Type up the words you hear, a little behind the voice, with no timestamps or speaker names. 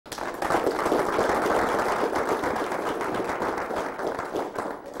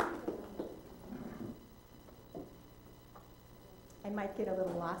might get a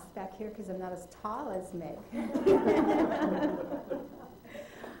little lost back here because I'm not as tall as Meg.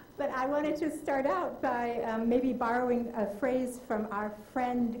 But I wanted to start out by maybe borrowing a phrase from our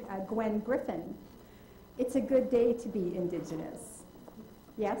friend Gwen Griffin. It's a good day to be Indigenous.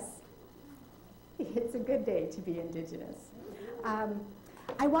 Yes? It's a good day to be Indigenous.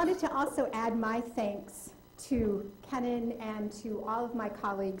 I wanted to also add my thanks to Kenan and to all of my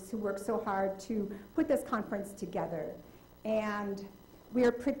colleagues who worked so hard to put this conference together. And we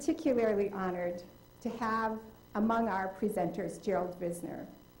are particularly honored to have among our presenters Gerald Vizenor.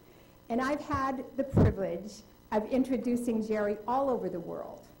 And I've had the privilege of introducing Jerry all over the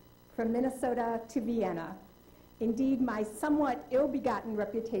world, from Minnesota to Vienna. Indeed, my somewhat ill-begotten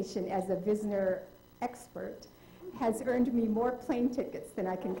reputation as a Vizenor expert has earned me more plane tickets than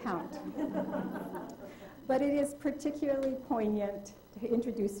I can count. But it is particularly poignant to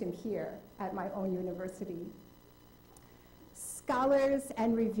introduce him here at my own university. Scholars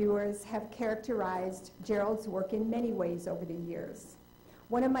and reviewers have characterized Gerald's work in many ways over the years.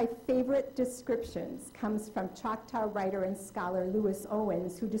 One of my favorite descriptions comes from Choctaw writer and scholar Lewis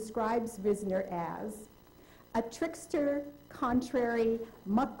Owens, who describes Vizenor as a trickster, contrary,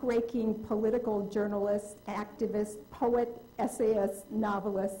 muckraking political journalist, activist, poet, essayist,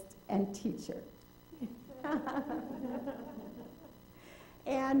 novelist, and teacher.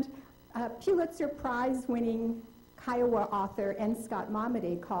 And Pulitzer Prize-winning Kiowa author N. Scott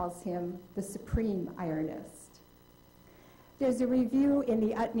Momaday calls him the supreme ironist. There's a review in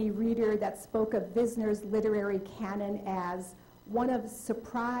the Utne Reader that spoke of Vizenor's literary canon as one of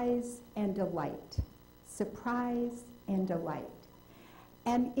surprise and delight. Surprise and delight.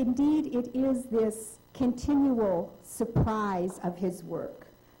 And indeed, it is this continual surprise of his work,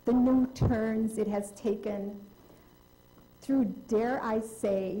 the new turns it has taken through, dare I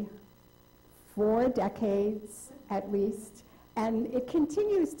say, 4 decades at least, and it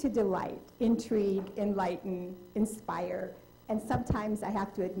continues to delight, intrigue, enlighten, inspire, and sometimes, I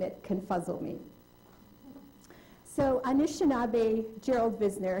have to admit, confuzzle me. So Anishinaabe Gerald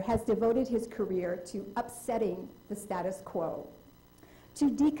Vizenor has devoted his career to upsetting the status quo, to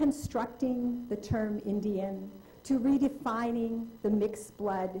deconstructing the term Indian, to redefining the mixed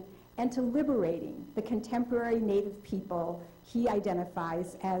blood, and to liberating the contemporary Native people he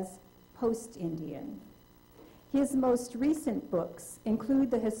identifies as post-Indian. His most recent books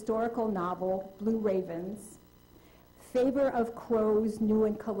include the historical novel Blue Ravens, Favor of Crow's New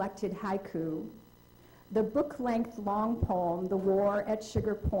and Collected Haiku, the book-length long poem, The War at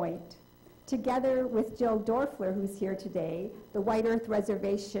Sugar Point, together with Jill Dorfler, who's here today, the White Earth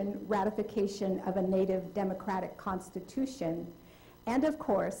Reservation Ratification of a Native Democratic Constitution, and of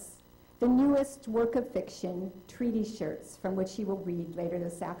course, the newest work of fiction, Treaty Shirts, from which he will read later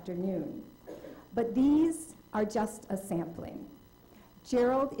this afternoon. But these are just a sampling.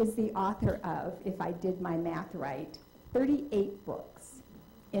 Gerald is the author of, if I did my math right, 38 books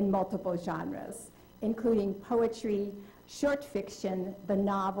in multiple genres, including poetry, short fiction, the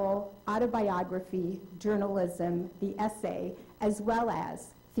novel, autobiography, journalism, the essay, as well as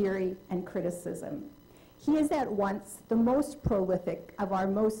theory and criticism. He is at once the most prolific of our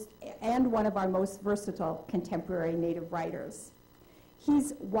and one of our most versatile contemporary Native writers.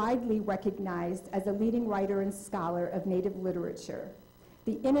 He's widely recognized as a leading writer and scholar of Native literature,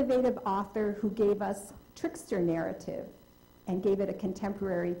 the innovative author who gave us trickster narrative and gave it a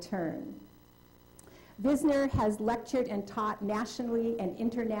contemporary turn. Vizenor has lectured and taught nationally and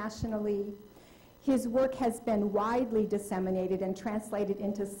internationally. His work has been widely disseminated and translated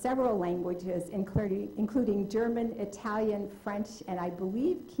into several languages, including German, Italian, French, and I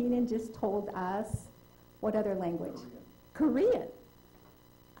believe Kenan just told us, what other language? Korean,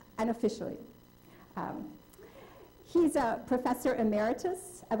 unofficially. He's a professor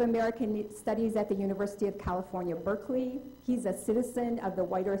emeritus of American Studies at the University of California, Berkeley. He's a citizen of the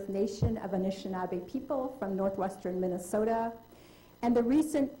White Earth Nation of Anishinaabe people from northwestern Minnesota, and the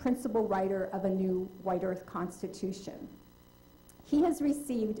recent principal writer of a new White Earth Constitution. He has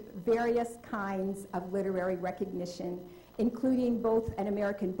received various kinds of literary recognition, including both an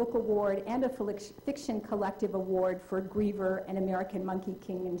American Book Award and a Fiction Collective Award for Griever and American Monkey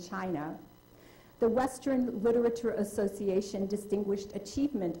King in China, the Western Literature Association Distinguished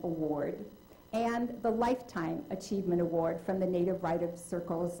Achievement Award, and the Lifetime Achievement Award from the Native Writers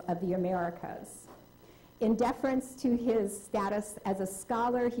Circles of the Americas. In deference to his status as a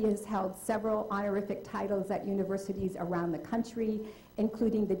scholar, he has held several honorific titles at universities around the country,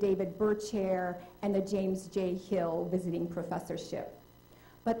 including the David Burr Chair and the James J. Hill Visiting Professorship.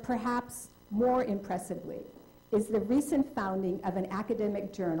 But perhaps more impressively is the recent founding of an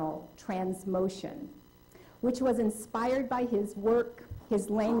academic journal, Transmotion, which was inspired by his work, his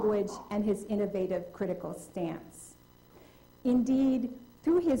language, and his innovative critical stance. Indeed,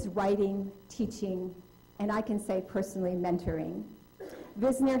 through his writing, teaching, and I can say personally mentoring,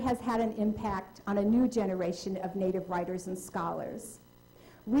 Vizenor has had an impact on a new generation of Native writers and scholars,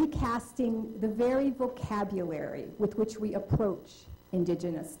 recasting the very vocabulary with which we approach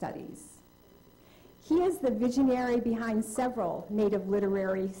Indigenous studies. He is the visionary behind several Native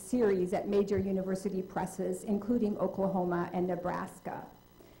literary series at major university presses, including Oklahoma and Nebraska.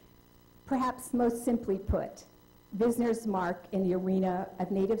 Perhaps most simply put, Vizenor's mark in the arena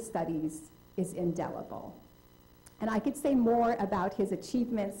of Native studies is indelible. And I could say more about his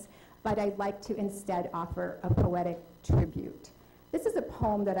achievements, but I'd like to instead offer a poetic tribute. This is a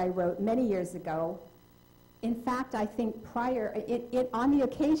poem that I wrote many years ago. In fact, I think on the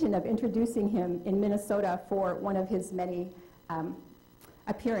occasion of introducing him in Minnesota for one of his many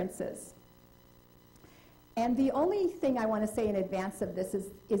appearances. And the only thing I want to say in advance of this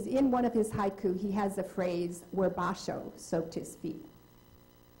is in one of his haiku, he has a phrase, where Basho soaked his feet.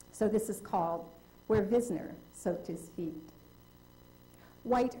 So this is called, Where Vizenor Soaked His Feet.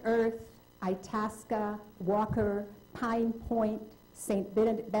 White Earth, Itasca, Walker, Pine Point, St.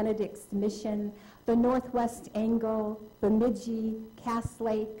 Benedict's Mission, the Northwest Angle, Bemidji, Cass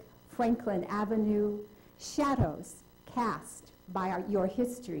Lake, Franklin Avenue, shadows cast by your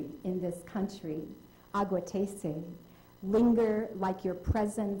history in this country, Aguatese, linger like your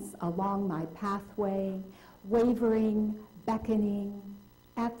presence along my pathway, wavering, beckoning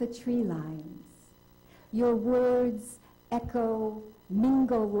at the tree lines. Your words echo,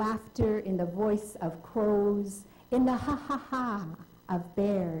 mingle laughter in the voice of crows, in the ha-ha-ha of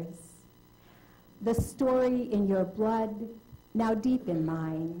bears. The story in your blood, now deep in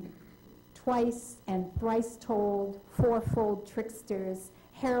mine, twice and thrice told, fourfold tricksters,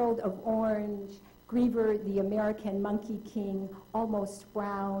 herald of orange, Griever the American Monkey King, almost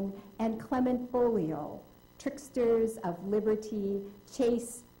brown, and Clement Bolio, tricksters of liberty,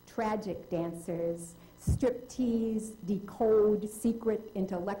 chase tragic dancers, striptease, decode secret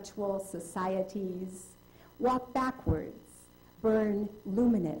intellectual societies, walk backwards, burn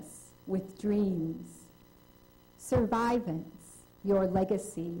luminous with dreams. Survivance, your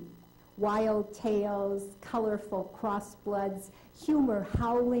legacy, wild tales, colorful crossbloods, humor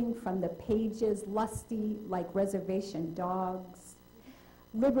howling from the pages, lusty like reservation dogs.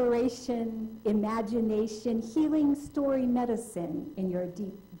 Liberation, imagination, healing story medicine in your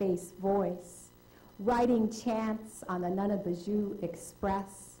deep bass voice. Writing chants on the Nunabijou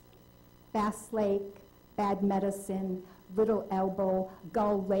Express. Bass Lake, Bad Medicine, Little Elbow,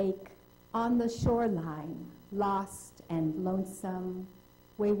 Gull Lake, on the shoreline, lost and lonesome.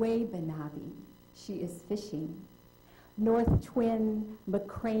 Wewe Benabi, she is fishing. North Twin,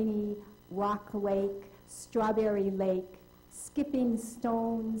 McCraney, Rock Lake, Strawberry Lake, skipping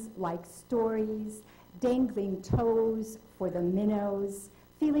stones like stories, dangling toes for the minnows,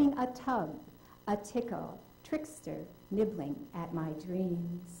 feeling a tug, a tickle, trickster nibbling at my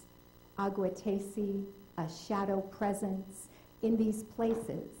dreams. Aguatese, a shadow presence in these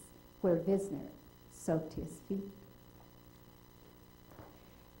places where Vizenor soaked his feet.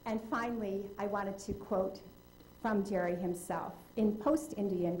 And finally, I wanted to quote from Jerry himself. In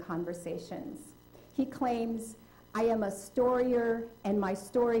post-Indian conversations, he claims, I am a storier, and my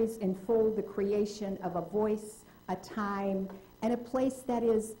stories enfold the creation of a voice, a time, and a place that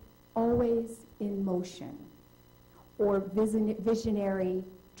is always in motion, or visionary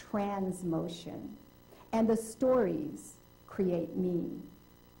transmotion. And the stories create me.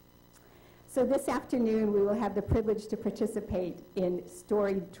 So this afternoon, we will have the privilege to participate in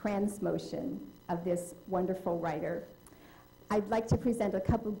storied transmotion of this wonderful writer. I'd like to present a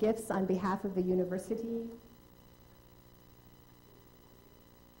couple gifts on behalf of the university.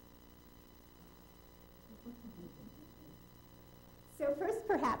 So first,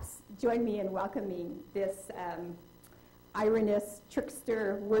 perhaps, join me in welcoming this ironist,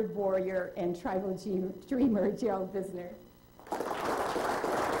 trickster, word warrior, and tribal dreamer, Gerald Vizenor.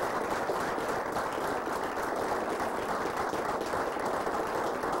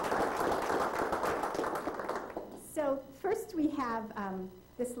 So first we have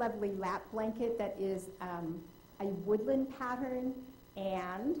this lovely lap blanket that is a woodland pattern,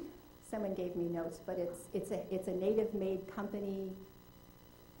 and someone gave me notes, but it's a native-made company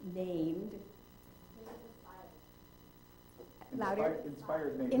named louder.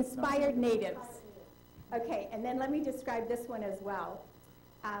 Inspired Natives. Inspired Natives. Okay, and then let me describe this one as well.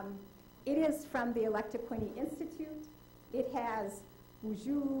 It is from the Electoquini Institute. It has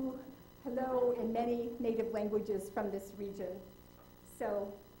bonjour, hello, in many native languages from this region.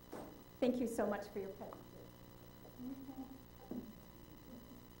 So thank you so much for your presence.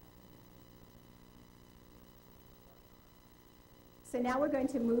 So now we're going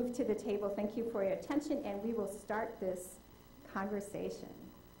to move to the table. Thank you for your attention, and we will start this conversation.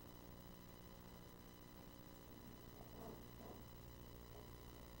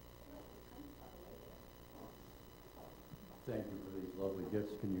 Thank you for these lovely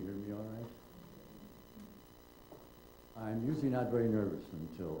gifts. Can you hear me all right? I'm usually not very nervous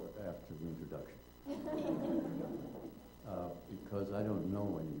until after the introduction. Because I don't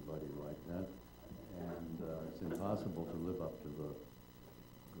know anybody like that, and it's impossible to live up to the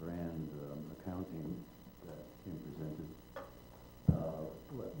grand accounting that Kim presented.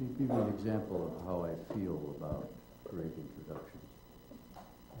 Let me give you an example of how I feel about great introductions,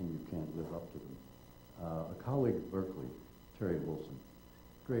 and you can't live up to them. A colleague at Berkeley, Terry Wilson,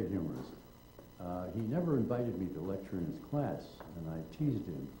 great humorist, he never invited me to lecture in his class, and I teased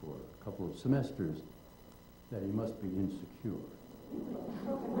him for a couple of semesters that he must be insecure.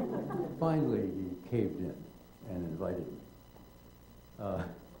 Finally, he caved in and invited me.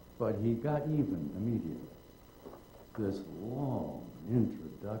 But he got even immediately. This long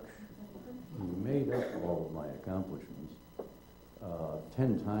introduction, he made up all of my accomplishments,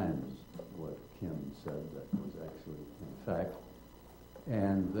 10 times what Kim said that was actually in fact.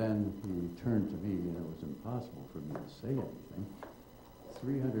 And then he turned to me, and it was impossible for me to say anything.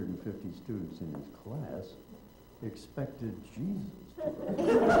 350 students in his class expected Jesus.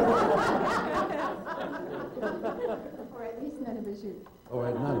 Or at least none of us you.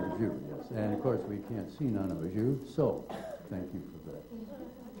 Or none of you, yes. And of course, we can't see none of you, so thank you for that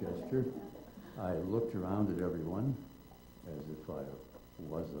gesture. I looked around at everyone as if I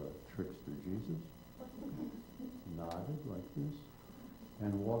was a trickster Jesus, nodded like this,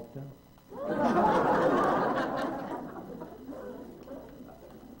 and walked out.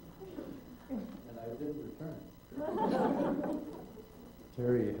 And I didn't return.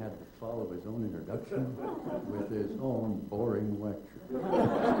 Terry had to follow his own introduction with his own boring lecture.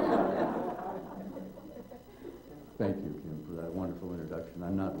 Thank you, Kim, for that wonderful introduction.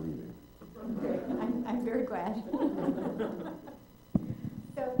 I'm not leaving. I'm very glad.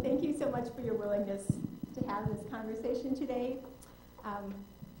 So thank you so much for your willingness to have this conversation today.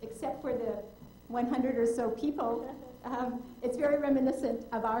 Except for the 100 or so people, it's very reminiscent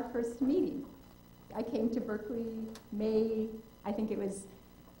of our first meeting. I came to Berkeley May, I think it was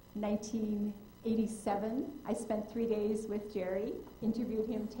 1987. I spent 3 days with Jerry, interviewed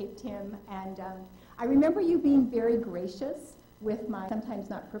him, taped him, and I remember you being very gracious with my sometimes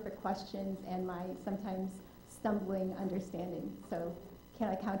not perfect questions and my sometimes stumbling understanding. So can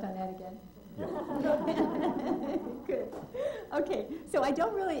I count on that again? Yeah. Good. Okay, so I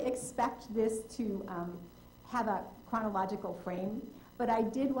don't really expect this to have a chronological frame, but I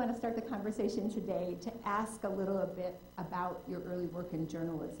did want to start the conversation today to ask a little bit about your early work in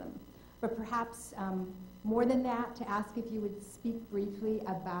journalism. But perhaps more than that, to ask if you would speak briefly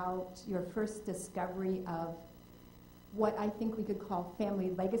about your first discovery of what I think we could call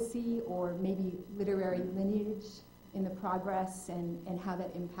family legacy or maybe literary lineage in the progress and how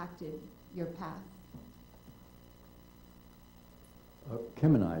that impacted your path.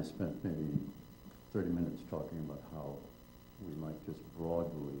 Kim and I spent maybe 30 minutes talking about how we might just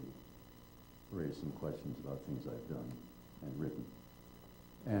broadly raise some questions about things I've done and written.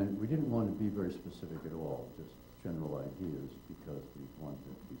 And we didn't want to be very specific at all, just general ideas, because we wanted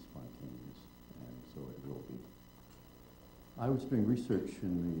it to be spontaneous, and so it will be. I was doing research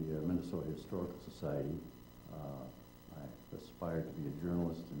in the Minnesota Historical Society. I aspired to be a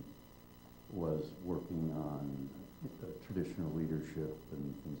journalist and was working on traditional leadership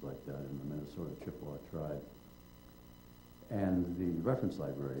and things like that in the Minnesota Chippewa tribe. And the reference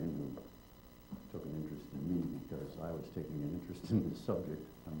librarian, who took an interest in me because I was taking an interest in this subject,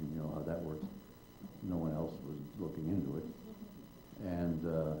 I mean, you know how that works. No one else was looking into it. And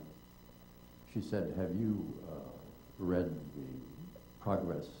she said, have you read the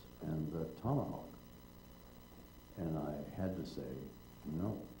Progress and the Tomahawk? And I had to say,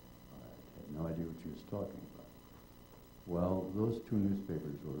 no. I had no idea what she was talking about. Well, those two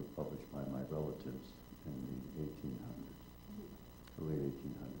newspapers were published by my relatives in the 1800s, the late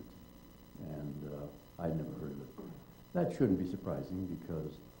 1800s. And I'd never heard of it. That shouldn't be surprising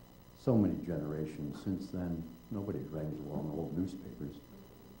because so many generations since then, nobody ranged along old newspapers.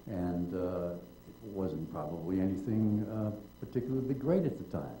 And it wasn't probably anything particularly great at the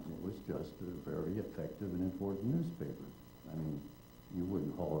time. It was just a very effective and important newspaper. I mean, you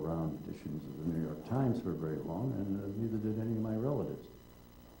wouldn't haul around editions of the New York Times for very long, and neither did any of my relatives.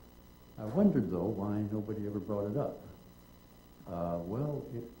 I wondered, though, why nobody ever brought it up. Well,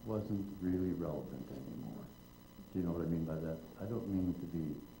 it wasn't really relevant anymore. Do you know what I mean by that? I don't mean to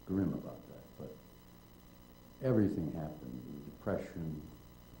be grim about that, but everything happened, the Depression,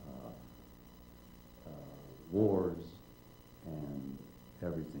 wars, and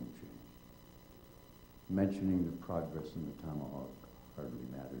everything changed. Mentioning the progress in the Tomahawk hardly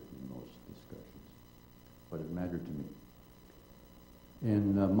mattered in most discussions, but it mattered to me.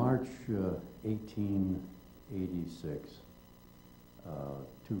 In March 1886,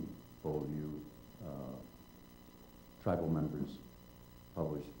 two Beaulieu tribal members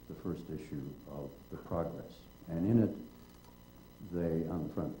published the first issue of The Progress, and in it, they, on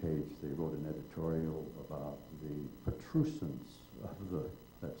the front page, they wrote an editorial about the patrusence of the,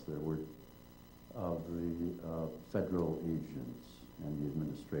 that's their word, of the federal agents and the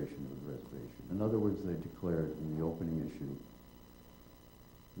administration of the reservation. In other words, they declared in the opening issue,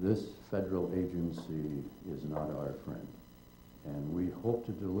 this federal agency is not our friend, and we hope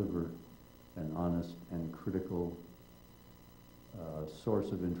to deliver an honest and critical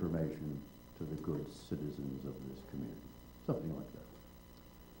source of information to the good citizens of this community. Something like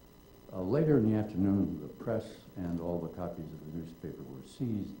that. Later in the afternoon, the press and all the copies of the newspaper were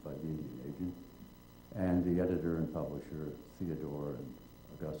seized by the Indian agent, and the editor and publisher, Theodore and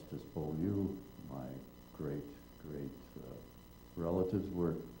Augustus Beaulieu, my great relatives,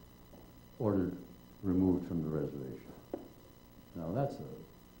 were ordered removed from the reservation. Now that's an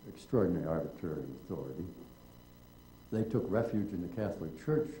extraordinary arbitrary authority. They took refuge in the Catholic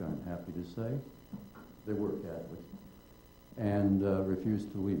Church, I'm happy to say. They were Catholics, and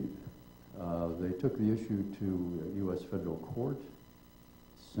refused to leave. They took the issue to U.S. federal court.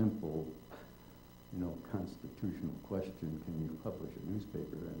 Simple, constitutional question, can you publish a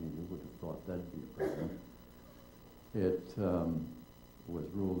newspaper? I mean, you would have thought that'd be a problem. It was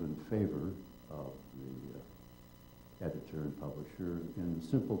ruled in favor of the editor and publisher in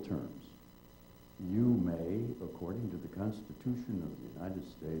simple terms. You may, according to the Constitution of the United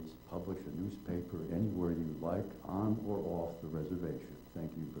States, publish a newspaper anywhere you like, on or off the reservation.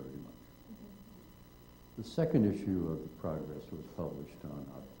 Thank you very much. The second issue of The Progress was published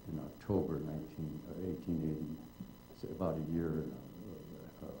in October 1880, about a year and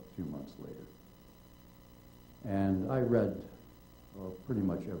a few months later. And I read pretty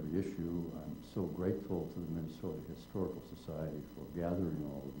much every issue. I'm so grateful to the Minnesota Historical Society for gathering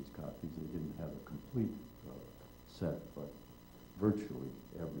all of these copies. They didn't have a complete set, but virtually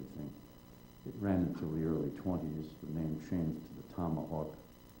everything. It ran until the early 20s. The name changed to the Tomahawk.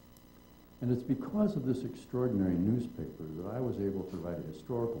 And it's because of this extraordinary newspaper that I was able to write a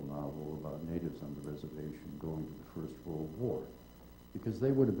historical novel about natives on the reservation going to the First World War, because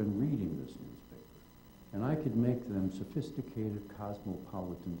they would have been reading this newspaper. And I could make them sophisticated,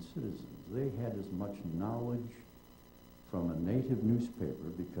 cosmopolitan citizens. They had as much knowledge from a native newspaper,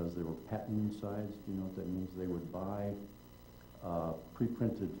 because they were patent sized. You know what that means? They would buy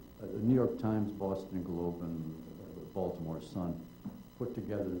pre-printed, the New York Times, Boston Globe, and Baltimore Sun put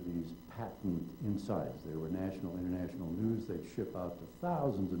together these patent insides. They were national, international news. They'd ship out to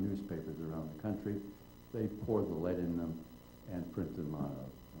thousands of newspapers around the country. They'd pour the lead in them and print them on a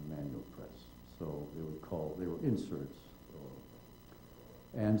manual press. So they were inserts.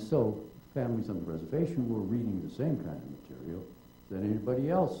 And so families on the reservation were reading the same kind of material that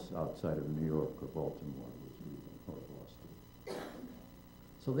anybody else outside of New York or Baltimore was reading, or Boston.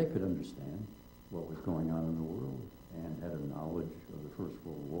 So they could understand what was going on in the world and had a knowledge of the First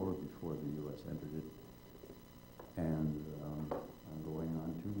World War before the U.S. entered it. And I'm going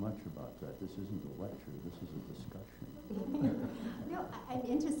on too much about that. This isn't a lecture, this is a discussion. No, I'm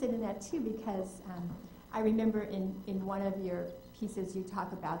interested in that too, because I remember in one of your pieces you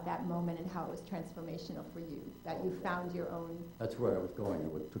talk about that moment and how it was transformational for you, that you found your own... That's where I was going.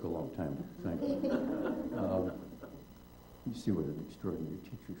 It took a long time, thank you. You see what an extraordinary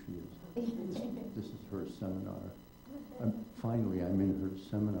teacher she is. This is her seminar. Finally, I'm in her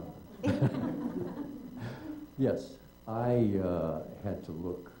seminar. Yes, I had to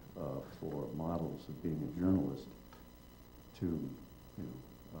look for models of being a journalist to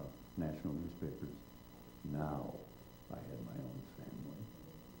national newspapers. Now I had my own family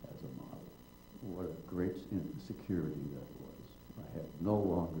as a model. What a great security that was. I had no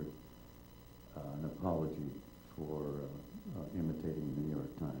longer an apology for imitating the New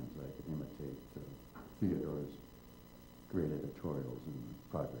York Times. I could imitate Theodore's great editorials in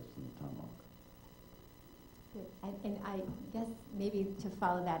Progress in the Tomahawk. Good. And I guess maybe to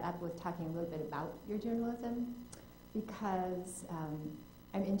follow that up with talking a little bit about your journalism, because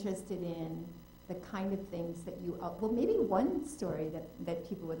I'm interested in the kind of things that you, well, maybe one story that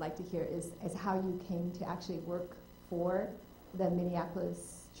people would like to hear is how you came to actually work for the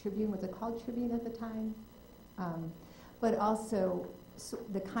Minneapolis Tribune. Was it called Tribune at the time? But also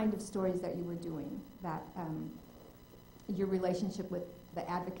the kind of stories that you were doing, that your relationship with the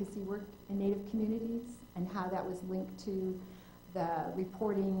advocacy work in Native communities, and how that was linked to the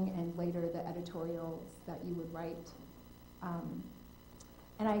reporting and later the editorials that you would write.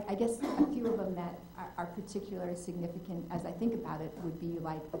 And I guess a few of them that are particularly significant, as I think about it, would be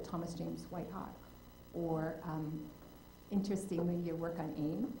like the Thomas James Whitehawk, or interestingly, your work on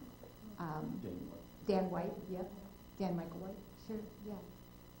AIM. Dan White, yep. Dan Michael White, sure, yeah.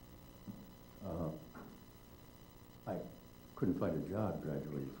 I couldn't find a job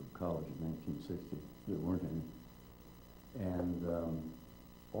graduating from college in 1960. There weren't any. And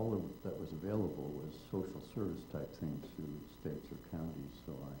all that was available was social service type things through states or counties,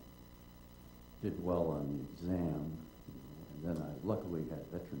 so I did well on the exam, and then I luckily had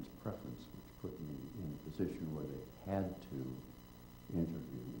veterans preference, which put me in a position where they had to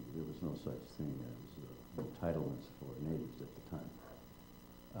interview me. There was no such thing as entitlements for natives at the time.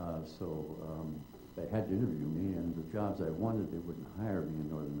 They had to interview me, and the jobs I wanted, they wouldn't hire me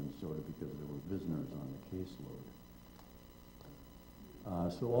in northern Minnesota because there were Vizenors on the caseload.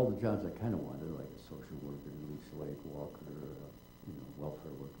 So all the jobs I kind of wanted, like a social worker, leash lake walker,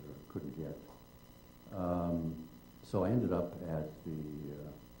 welfare worker, couldn't get. So I ended up at the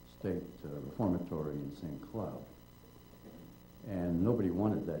state reformatory in St. Cloud. And nobody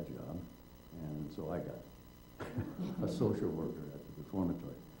wanted that job, and so I got a social worker at the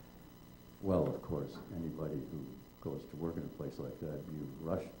reformatory. Well, of course, anybody who goes to work in a place like that, you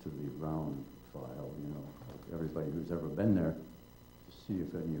rush to the round file, everybody who's ever been there, to see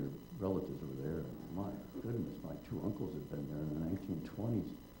if any of your relatives were there. And my goodness, my two uncles had been there in the 1920s,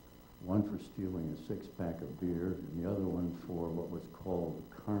 one for stealing a six-pack of beer, and the other one for what was called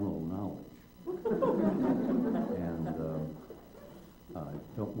carnal knowledge. And I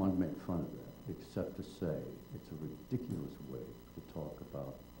don't want to make fun of that, except to say it's a ridiculous way to talk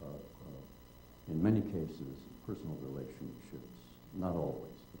about, in many cases, personal relationships. Not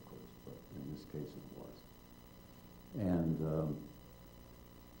always, of course, but in this case it was. And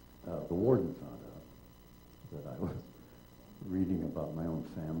the warden found out that I was reading about my own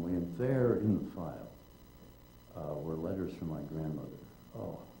family, and there in the file were letters from my grandmother.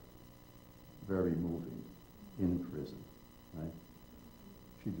 Oh, very moving, in prison, right?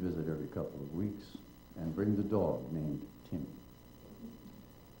 She'd visit every couple of weeks and bring the dog named Timmy.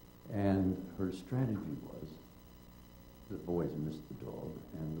 And her strategy was, the boys missed the dog,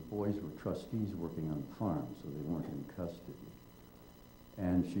 and the boys were trustees working on the farm, so they weren't in custody.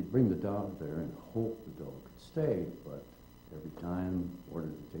 And she'd bring the dog there and hope the dog could stay, but every time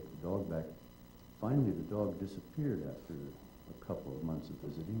ordered to take the dog back. Finally, the dog disappeared after a couple of months of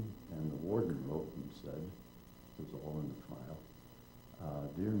visiting, and the warden wrote and said, it was all in the file,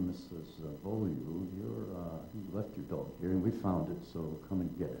 "Dear Mrs. Beaulieu, you left your dog here, and we found it, so come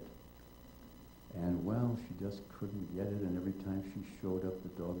and get it." And well, she just couldn't get it, and every time she showed up,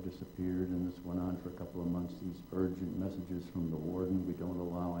 the dog disappeared, and this went on for a couple of months, these urgent messages from the warden, "We don't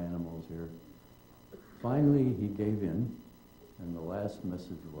allow animals here." Finally, he gave in, and the last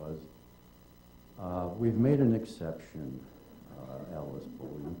message was, "We've made an exception, Alice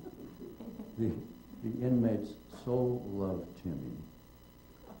Beaulieu. The inmates so love Timmy,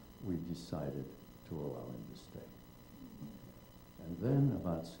 we decided to allow him to stay." And then,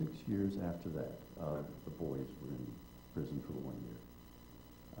 about 6 years after that, the boys were in prison for 1 year.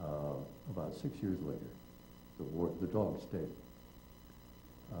 About 6 years later, the dog stayed.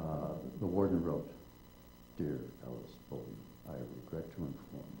 The warden wrote, "Dear Alice Beaulieu, I regret to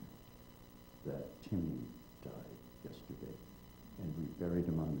inform you that Timmy died yesterday, and we buried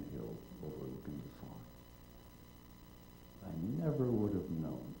him on the hill overlooking the farm." I never would have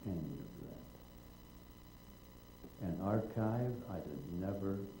known any of that. An archive I'd have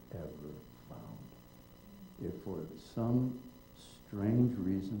never, ever found. If for some strange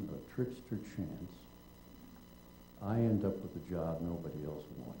reason, a trickster chance, I end up with a job nobody else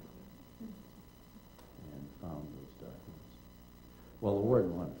wanted, and found those documents. Well, the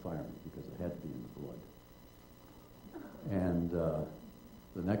warden wanted to fire me because it had to be in the blood. And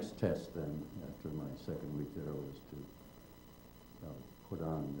the next test then, after my second week there, was to put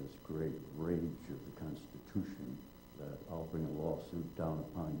on this great rage of the Constitution that I'll bring a lawsuit down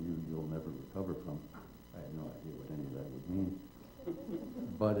upon you you'll never recover from. I had no idea what any of that would mean.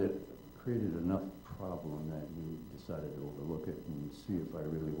 But it created enough problem that we decided to overlook it and see if I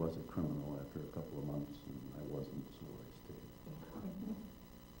really was a criminal after a couple of months, and I wasn't, so I stayed.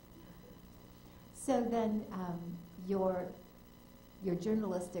 So then your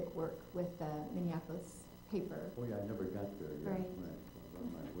journalistic work with the Minneapolis paper. Oh yeah, I never got there yet. Right. I was on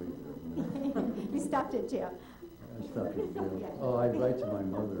my way there. You stopped at jail. I stopped at jail. Oh, I'd write to my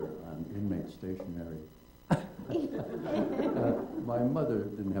mother on inmate stationery. My mother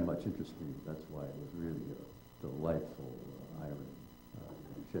didn't have much interest in me. That's why it was really a delightful irony.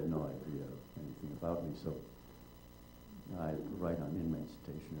 She had no idea anything about me, so I'd write on inmate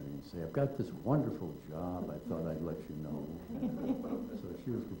stationery and say, I've got this wonderful job. I thought I'd let you know. So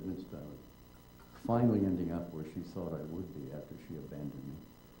she was convinced I was finally ending up where she thought I would be after she abandoned me.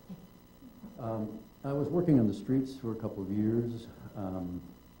 I was working on the streets for a couple of years.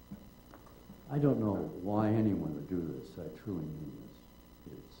 I don't know why anyone would do this. I truly mean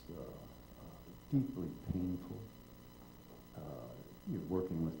this. It's deeply painful. You're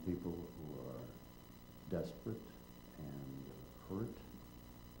working with people who are desperate and hurt,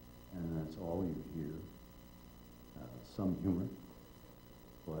 and that's all you hear. Some humor,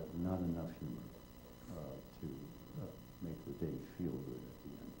 but not enough humor to make the day feel good at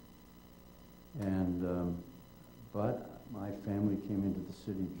the end. And but my family came into the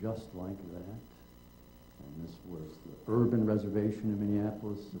city just like that. And this was the urban reservation in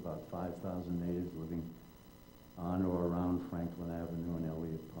Minneapolis, about 5,000 natives living on or around Franklin Avenue and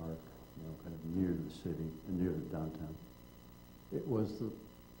Elliott Park, kind of near the city, near the downtown. It was the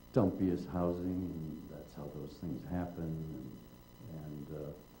dumpiest housing, and that's how those things happen. And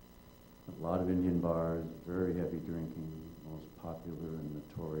a lot of Indian bars, very heavy drinking. Most popular and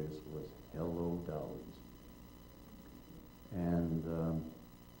notorious was Hello Dolly's. And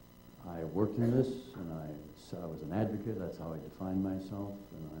I worked in this, and I was an advocate. That's how I defined myself,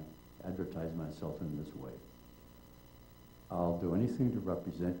 and I advertised myself in this way. I'll do anything to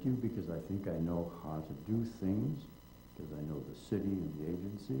represent you because I think I know how to do things, because I know the city and the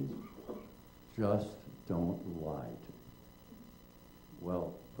agencies. Just don't lie to me.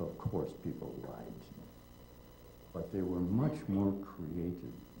 Well, of course people lied to me, but they were much more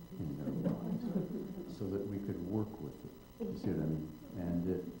creative in their lies so that we could work with it. You see what I mean? And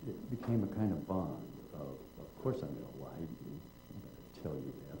it became a kind of bond of course I'm going to lie to you. I'm going to tell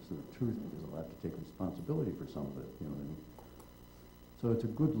you the absolute truth because I'll have to take responsibility for some of it, you know what I mean? So it's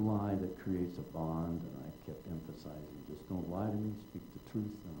a good lie that creates a bond, and I kept emphasizing, just don't lie to me, speak the truth,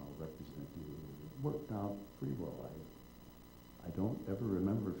 and I'll represent you. It worked out pretty well. I don't ever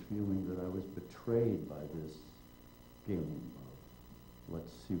remember feeling that I was betrayed by this game of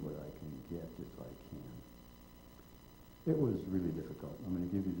let's see what I can get if I can. It was really difficult. I'm going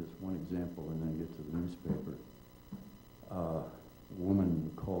to give you just one example and then get to the newspaper. A woman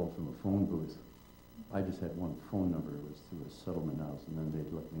called from a phone booth. I just had one phone number. It was through a settlement house, and then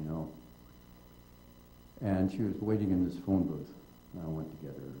they'd let me know. And she was waiting in this phone booth. And I went to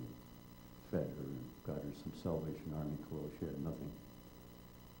get her and fed her and got her some Salvation Army clothes. She had nothing.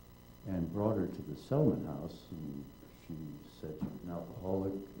 And brought her to the settlement house, and she said she was an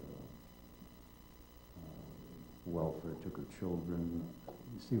alcoholic. Welfare took her children.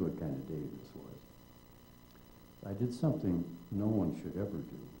 You see what kind of day this was. I did something no one should ever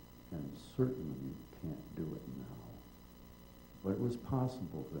do, and certainly you can't do it now. But it was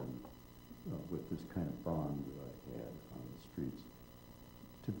possible then, with this kind of bond that I had on the streets,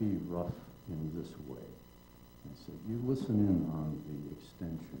 to be rough in this way. I said, you listen in on the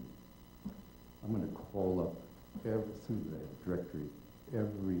extension. I'm going to call up through the directory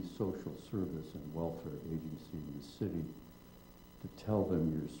every social service and welfare agency in the city to tell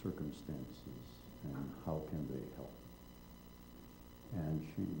them your circumstances and how can they help. And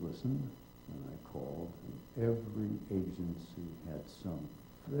she listened, and I called, and every agency had some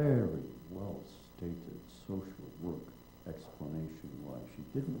very well-stated social work explanation why she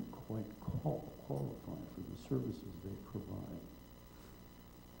didn't quite qualify for the services they provide.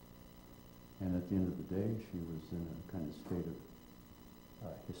 And at the end of the day, she was in a kind of state of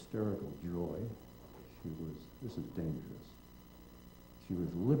hysterical joy. This is dangerous. She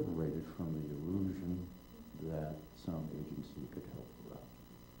was liberated from the illusion that some agency could help her out.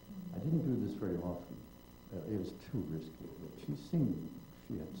 I didn't do this very often. It was too risky. But she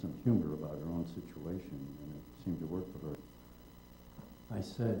had some humor about her own situation, and it seemed to work for her. I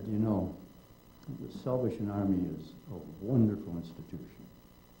said, you know, the Salvation Army is a wonderful institution.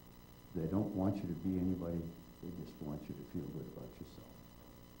 They don't want you to be anybody. They just want you to feel good about yourself.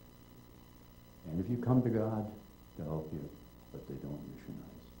 And if you come to God, they'll help you, but they don't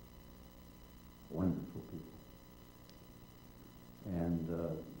missionize. Wonderful people. And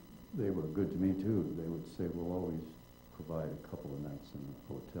they were good to me, too. They would say, we'll always provide a couple of nights in a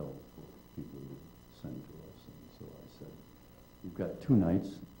hotel for people who send to us. And so I said, you've got 2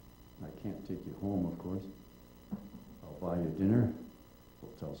 nights. I can't take you home, of course. I'll buy you dinner.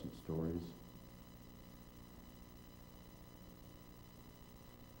 We'll tell some stories.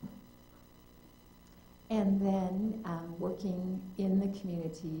 and then working in the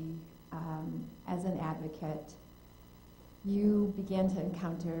community as an advocate, you began to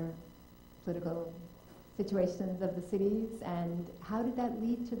encounter political situations of the cities, and how did that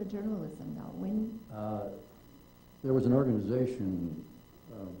lead to the journalism, though? When there was an organization,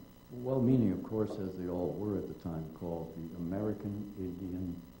 well-meaning, of course, as they all were at the time, called the American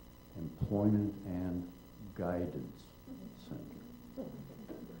Indian Employment and Guidance Center,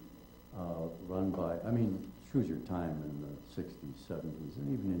 run by, choose your time in the 60s, 70s,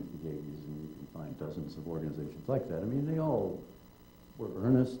 and even into the 80s, and you can find dozens of organizations like that. They all were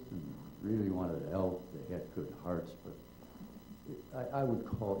earnest and really wanted to help. They had good hearts, but I would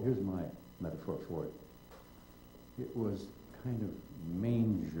call, here's my metaphor for it. It was kind of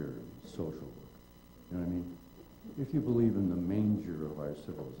manger social work. You know what I mean? If you believe in the manger of our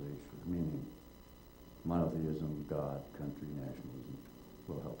civilization, meaning monotheism, God, country, nationalism,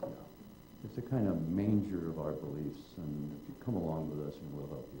 we'll help you out. It's a kind of manger of our beliefs, and if you come along with us, and we'll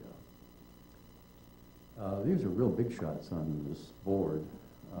help you out. These are real big shots on this board.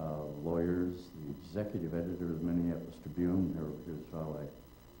 Lawyers, the executive editor of the Minneapolis Tribune. Here's how I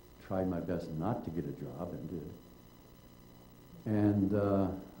tried my best not to get a job and did. And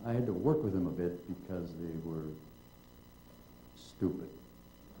I had to work with them a bit because they were stupid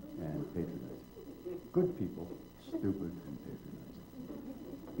and patronizing. Good people, stupid and patronizing.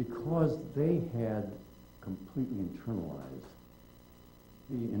 Because they had completely internalized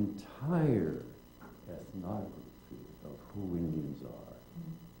the entire ethnography of who Indians are.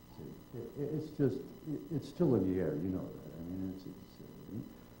 It's still in the air, you know that.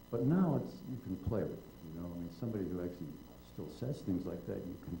 But now you can play with it, somebody who actually still says things like that,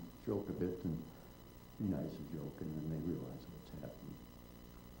 you can joke a bit and be nice and joke, and then they realize what's happening.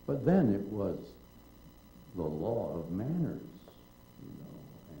 But then it was the law of manners,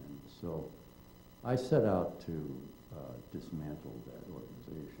 and so I set out to dismantle that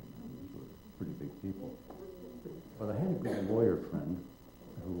organization. These were pretty big people. But I had a good lawyer friend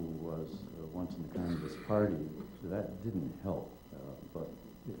who was once in the Communist Party, so that didn't help, but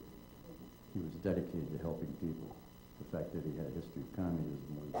he was dedicated to helping people. The fact that he had a history of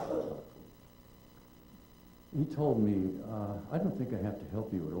communism was helpful. He told me, I don't think I have to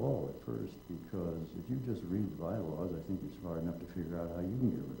help you at all at first, because if you just read the bylaws, I think you're smart enough to figure out how you can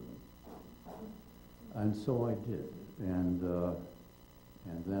get rid of them. And so I did. And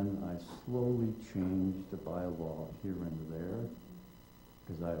then I slowly changed the bylaw here and there,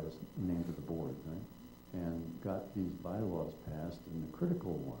 because I was named to the board, right? And got these bylaws passed, and the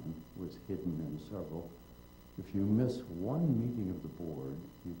critical one was hidden in several. If you miss one meeting of the board,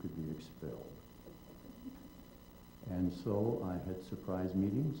 you could be expelled. And so I had surprise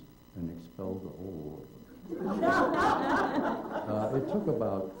meetings and expelled the whole board. It took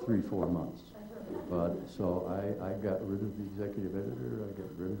about 3-4 months. But so I got rid of the executive editor, I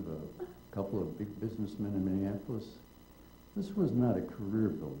got rid of a couple of big businessmen in Minneapolis. This was not a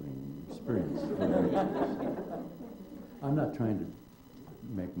career-building experience. I'm not trying to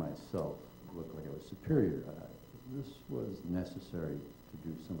make myself look like I was superior. This was necessary to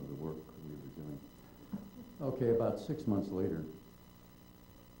do some of the work we were doing. Okay, about 6 months later,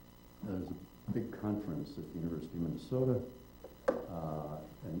 there was a big conference at the University of Minnesota,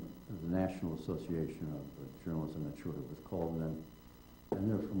 and the National Association of Journalists, I'm not sure what it was called then, and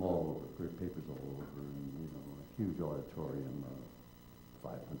they're from all over, great papers all over, and a huge auditorium of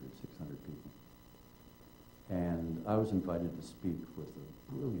 500, 600 people. And I was invited to speak with a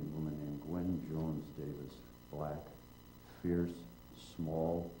brilliant woman named Gwen Jones Davis, black, fierce,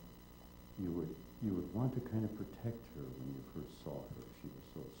 small. You would want to kind of protect her when you first saw her. She was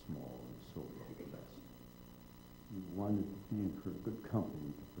so small and so well dressed. You wanted to be in her good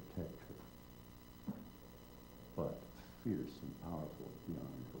company to protect her. But fierce and powerful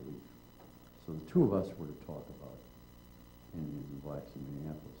beyond belief. So the two of us were to talk about Indians and blacks in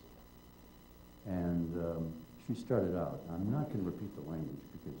Minneapolis. And she started out, I'm not going to repeat the language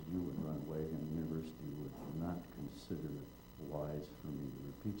because you would run away and the university would not consider it wise for me to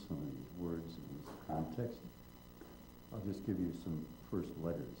repeat some of these words in this context. I'll just give you some first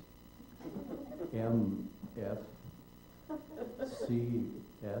letters. M, F, C,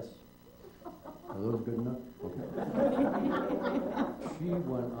 S. Are those good enough? Okay. She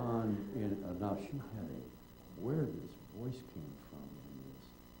went on in, now she had where this voice came from in this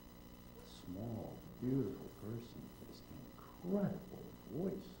small, beautiful person, this incredible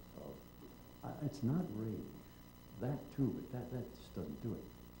voice of, it's not rage. That too, but that just doesn't do it.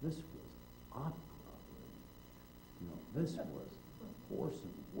 This was opera rage. This was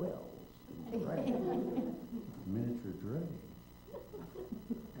Orson Welles and Dre, Miniature Dre.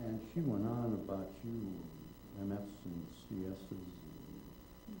 And she went on about you, MFs and CSs,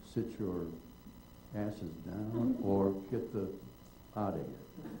 sit your asses down or get the out of here.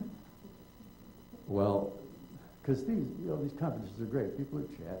 Well, because these conferences are great. People are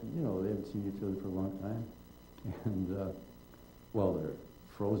chatting. They haven't seen each other for a long time. And, well, they're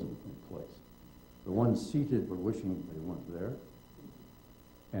frozen in place. The ones seated were wishing they weren't there.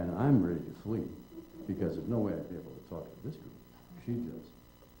 And I'm ready to flee because there's no way I'd be able to talk to this group. She just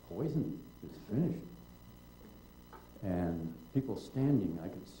poison is finished. And people standing, I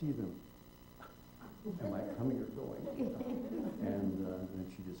could see them. Am I coming or going? And then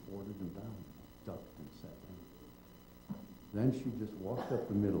she just ordered them down, ducked and sat down. Then she just walked up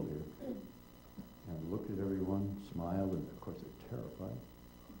the middle here and looked at everyone, smiled, and of course they're terrified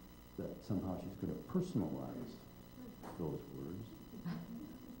that somehow she's going to personalize those words.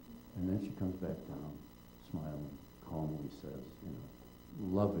 And then she comes back down, smiling, calmly says, in a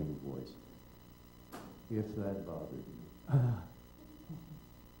loving voice, if that bothered you,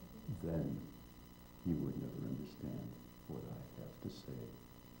 then you would never understand what I have to say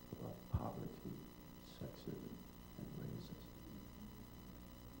about poverty, sexism, and racism.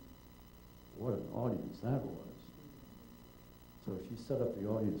 What an audience that was. So she set up the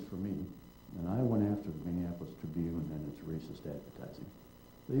audience for me, and I went after the Minneapolis Tribune and its racist advertising.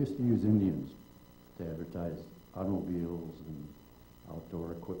 They used to use Indians to advertise automobiles and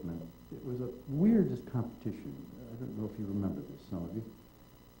outdoor equipment. It was a weirdest competition. I don't know if you remember this, some of you,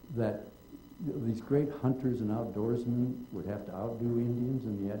 that these great hunters and outdoorsmen would have to outdo Indians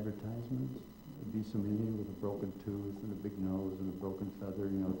in the advertisements. There'd be some Indian with a broken tooth and a big nose and a broken feather,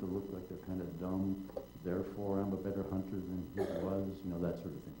 to look like they're kind of dumb. Therefore, I'm a better hunter than he was, that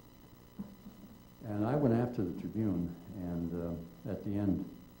sort of thing. And I went after the Tribune, and at the end,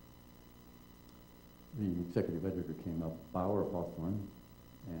 the executive editor came up, Bauer Hawthorne,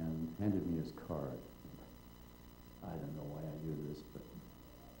 and handed me his card. I don't know why I do this, but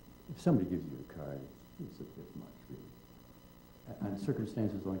if somebody gives you a card, it's a bit much, really. And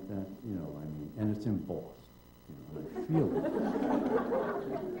circumstances like that, and it's embossed, and I feel it.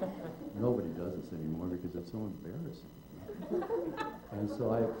 Nobody does this anymore because it's so embarrassing. And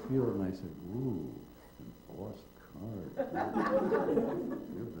so I feel it, and I said, ooh, embossed card.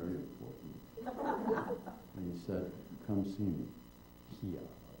 You're very important. And he said, come see me. Yeah,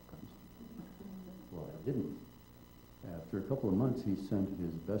 I'll come see you. Well, I didn't. After a couple of months, he sent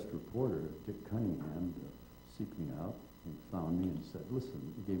his best reporter, Dick Cunningham, to seek me out. He found me and said, listen,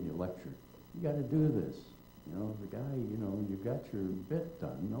 he gave me a lecture. You got to do this. The guy, you got your bit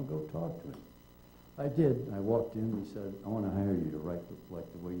done. Now go talk to him. I did. I walked in and he said, I want to hire you to write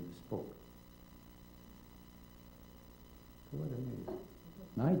like the way you spoke. What amazing.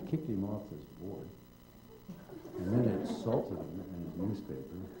 Now I'd kicked him off this board. And then it insulted him in his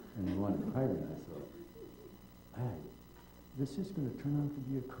newspaper, and he wanted to hire me. And I thought, hey, this is going to turn out to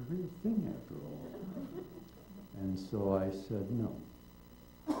be a career thing after all. And so I said, no.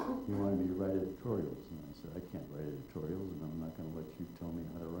 He wanted me to write editorials. And I said, I can't write editorials, and I'm not going to let you tell me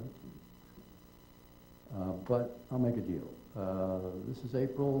how to write them. But I'll make a deal. This is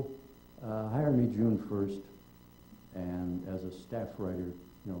April. Hire me June 1st. And as a staff writer,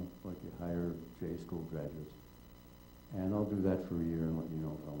 like you hire J school graduates. And I'll do that for a year and let you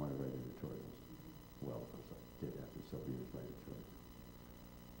know if I want to write editorials. Well, of course I did after several years write editorials.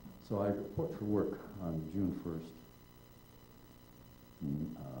 So I report for work on June 1st,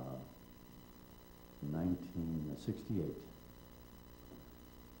 1968.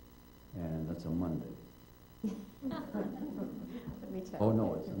 And that's a Monday. Let me check. Oh,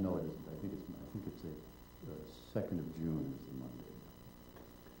 no, it isn't. I think it's the 2nd of June is the Monday.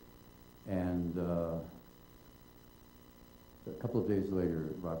 And a couple of days later,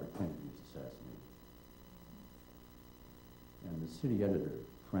 Robert Kennedy was assassinated. And the city editor,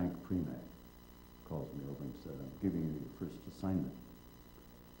 Frank Premack, calls me over and said, I'm giving you your first assignment.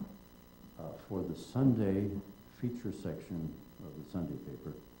 For the Sunday feature section of the Sunday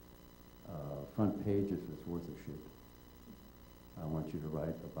paper, front page if it's worth a shit, I want you to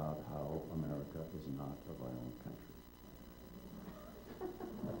write about how America is not a violent country.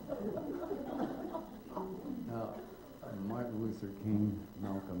 Now, Martin Luther King,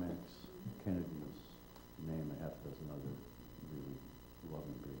 Malcolm X, Kennedy's, name a half dozen other really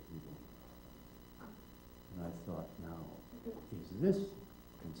loving great people. And I thought, now, is this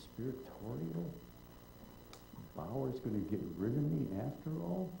conspiratorial? Bauer's going to get rid of me after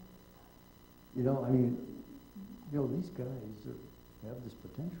all? These guys have this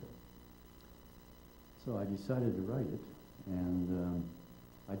potential. So I decided to write it, and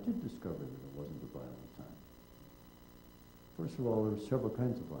I did discover that it wasn't a violent time. First of all, there's several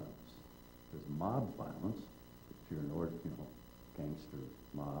kinds of violence. There's mob violence, if you're an gangster,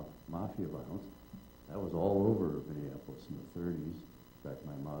 mob, mafia violence. That was all over Minneapolis in the 30s. In fact,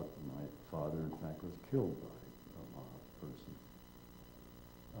 my father, in fact, was killed by a mob person.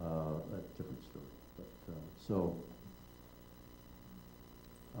 That's a different story.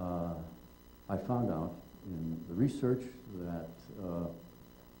 But I found out in the research that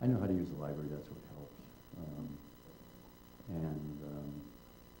I know how to use the library. That's what helps.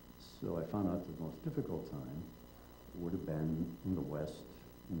 So I found out the most difficult time would have been in the West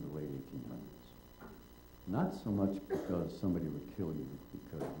in the late 1800s. Not so much because somebody would kill you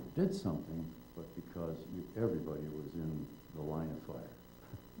because you did something, but because everybody was in the line of fire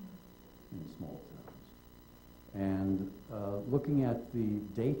in small towns. And looking at the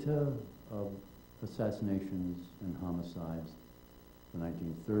data of assassinations and homicides, the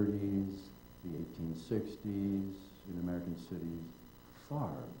 1930s, the 1860s in American cities,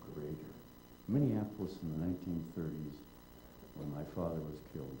 far greater. Minneapolis in the 1930s, when my father was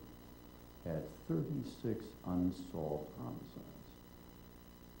killed, had 36 unsolved homicides.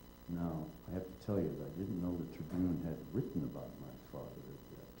 Now, I have to tell you that I didn't know the Tribune had written about my father at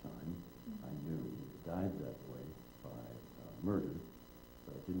that time. I knew he died that way by murder,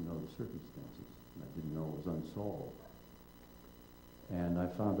 but I didn't know the circumstances, and I didn't know it was unsolved. And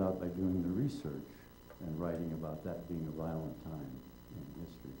I found out by doing the research and writing about that being a violent time in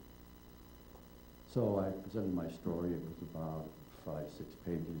history. So I presented my story. It was about 5, 6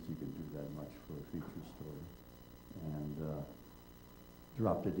 pages. You can do that much for a feature story. And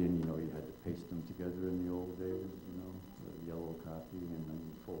dropped it in. You had to paste them together in the old days, the yellow copy, and then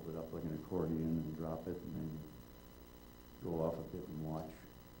you fold it up like an accordion and drop it, and then you go off a bit and watch.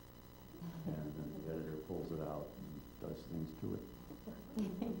 And then the editor pulls it out and does things to it.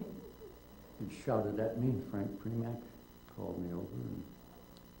 He shouted at me. Frank Premack called me over and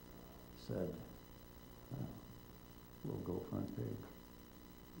said, we'll go front page.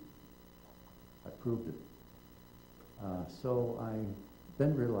 I proved it. So I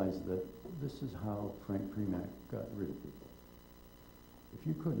then realized that this is how Frank Premack got rid of people. If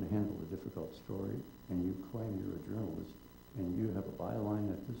you couldn't handle a difficult story and you claim you're a journalist and you have a byline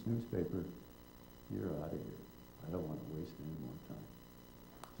at this newspaper, you're out of here. I don't want to waste any more time.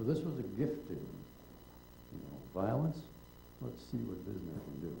 So this was a gift to him. Violence, let's see what Vizenor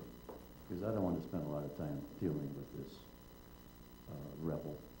can do. Because I don't want to spend a lot of time dealing with this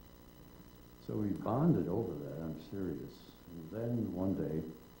rebel. So we bonded over that, I'm serious. And then one day,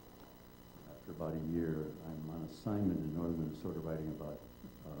 after about a year, I'm on assignment in northern Minnesota writing about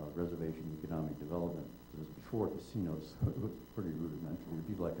reservation economic development. This was before casinos, so it was pretty rudimentary. It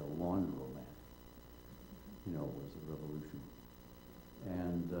would be like a laundromat, was the revolution.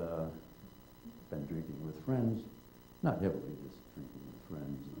 And been drinking with friends, not heavily, just drinking with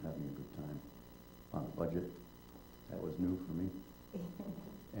friends and having a good time on a budget. That was new for me.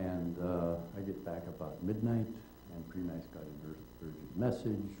 And I get back about midnight, and Premack's got an urgent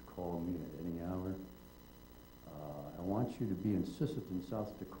message, call me at any hour. I want you to be in Sisseton,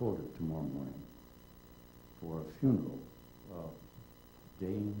 South Dakota tomorrow morning for a funeral of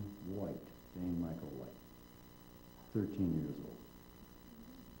Dane Michael White, 13 years old.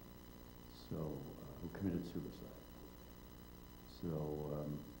 So, who committed suicide. So,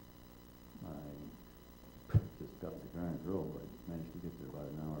 I just got the car and drove. I managed to get there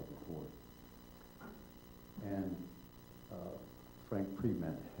about an hour before. And Frank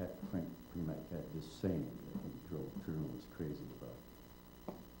Premack had this saying that he drove journalists crazy about.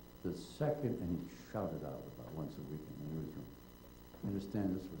 The second, and he shouted out about once a week in the newsroom. I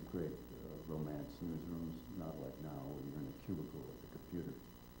understand this was great, romance newsrooms, not like now where you're in a cubicle with a computer.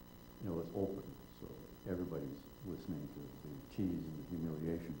 It's open, so everybody's listening to the tease and the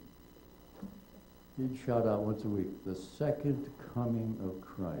humiliation. He'd shout out once a week, the second coming of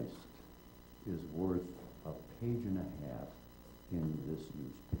Christ is worth a page and a half in this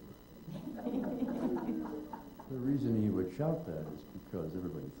newspaper. The reason he would shout that is because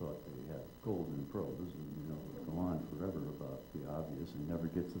everybody thought they had golden prose and, would go on forever about the obvious and never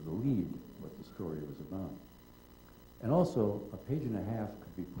get to the lead, what the story was about. And also, a page and a half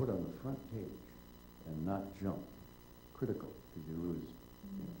could be put on the front page and not jump. Critical, because you lose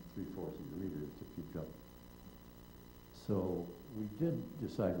 3/4 of your readers if you jump. So we did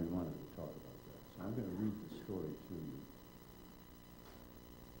decide we wanted to talk about that. So I'm going to read the story to you.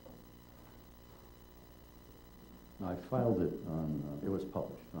 Now, I filed it on, it was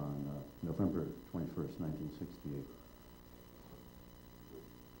published on November 21st, 1968.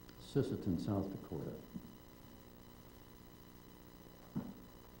 Sisseton, South Dakota.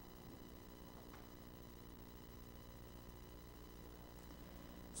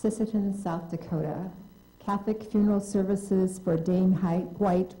 Sisseton, South Dakota. Catholic funeral services for Dane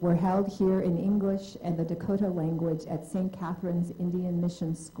White were held here in English and the Dakota language at St. Catherine's Indian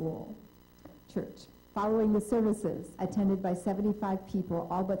Mission School Church. Following the services, attended by 75 people,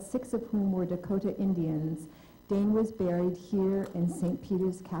 all but 6 of whom were Dakota Indians, Dane was buried here in St.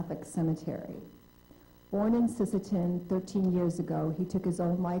 Peter's Catholic Cemetery. Born in Sisseton 13 years ago, he took his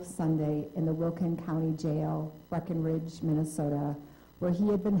own life Sunday in the Wilkin County Jail, Breckenridge, Minnesota, where he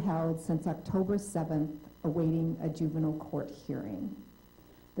had been held since October 7th, awaiting a juvenile court hearing.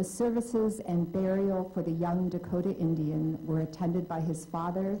 The services and burial for the young Dakota Indian were attended by his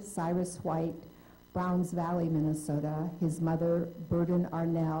father, Cyrus White, Browns Valley, Minnesota, his mother, Burden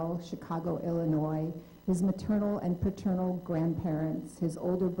Arnell, Chicago, Illinois, his maternal and paternal grandparents, his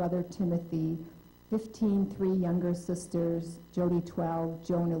older brother, Timothy, 15, 3 younger sisters, Jody 12,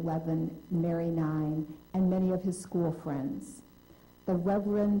 Joan 11, Mary 9, and many of his school friends. The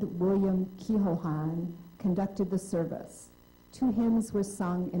Reverend William Kehohan conducted the service. 2 hymns were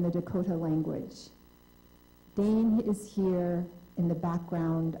sung in the Dakota language. Dane is here in the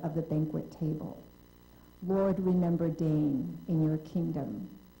background of the banquet table. Lord, remember Dane in your kingdom,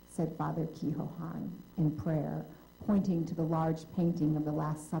 said Father Kehohan in prayer, pointing to the large painting of the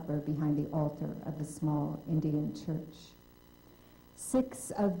Last Supper behind the altar of the small Indian church.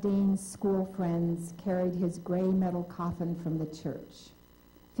 6 of Dane's school friends carried his gray metal coffin from the church.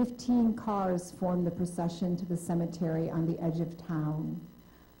 15 cars formed the procession to the cemetery on the edge of town.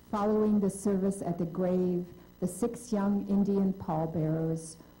 Following the service at the grave, the 6 young Indian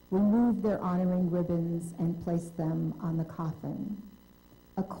pallbearers removed their honoring ribbons and placed them on the coffin.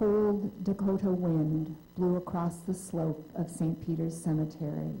 A cold Dakota wind blew across the slope of St. Peter's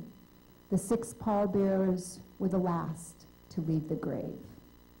Cemetery. The 6 pallbearers were the last to leave the grave.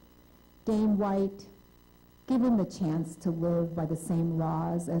 Dane White, given the chance to live by the same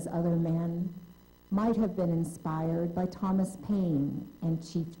laws as other men, might have been inspired by Thomas Paine and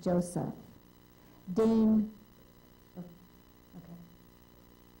Chief Joseph. Dane,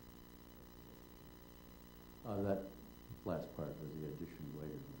 that last part was the addition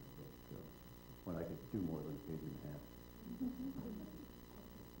later, but when I could do more than a page and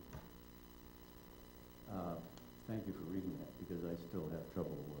a half. Thank you for reading that, because I still have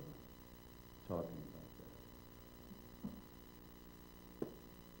trouble talking about that.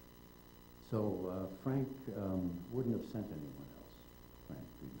 So Frank wouldn't have sent anyone else, Frank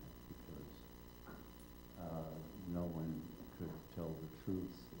Friedman, because no one could tell the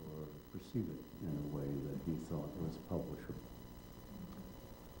truth or perceive it in a way that he thought was publishable.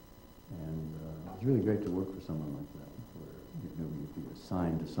 And it's really great to work for someone like that, where you knew you'd be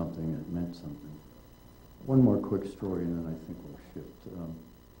assigned to something and it meant something. One more quick story, and then I think we'll shift.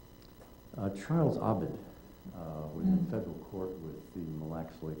 Charles Abed was in federal court with the Mille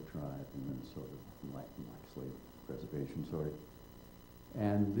Lacs Lake tribe in Minnesota, Mille Lacs Lake Reservation, sorry.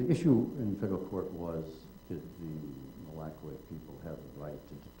 And the issue in federal court was, did the Mille Lacs Lake people have the right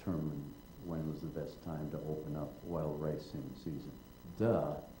to determine when was the best time to open up wild ricing season?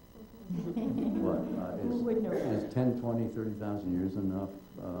 Duh. What, is 10, 20, 30,000 years enough?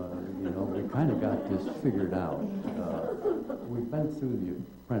 You know, we kind of got this figured out. We've been through the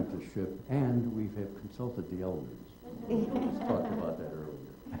apprenticeship, and we have consulted the elders. We just talked about that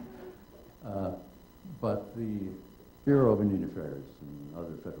earlier. But the Bureau of Indian Affairs and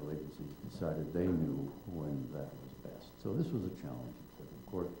other federal agencies decided they knew when that was best. So this was a challenge in federal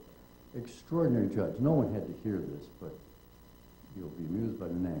court. Extraordinary judge. No one had to hear this, but you'll be amused by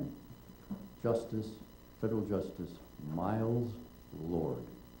the name. Justice, Federal Justice Miles Lord.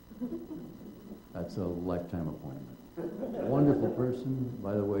 That's a lifetime appointment. Wonderful person.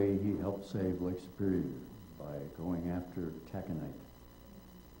 By the way, he helped save Lake Superior by going after taconite.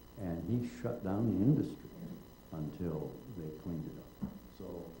 And he shut down the industry until they cleaned it up. So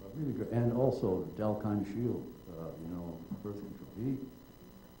really good. And also Dalcon Shield, you know, birth control.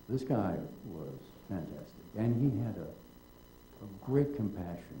 This guy was fantastic. And he had a great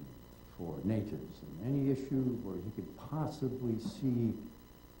compassion for natives, and any issue where he could possibly see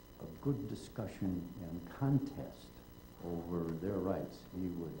a good discussion and contest over their rights, he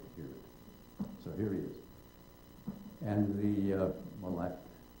would hear it. So here he is. And the Mille Lacs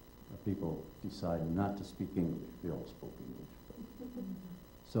people decided not to speak English. They all spoke English.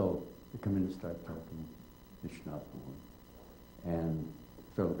 So they come in and start talking Anishinaabe, and the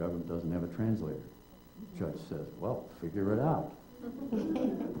federal government doesn't have a translator. The judge says, well, figure it out.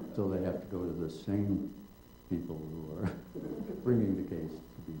 So they have to go to the same people who are bringing the case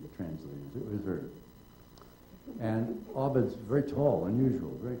to be the translators. It was very, and Abed's very tall,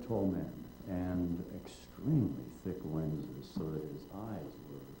 unusual, very tall man. and extremely thick lenses so that his eyes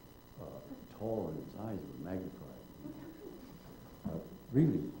were tall and his eyes were magnified.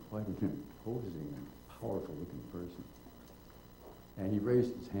 Really quite an imposing and powerful looking person. And he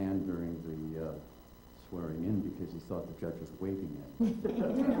raised his hand during the swearing in because he thought the judge was waving at him.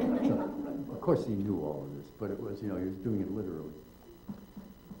 So, of course he knew all of this, but it was, he was doing it literally.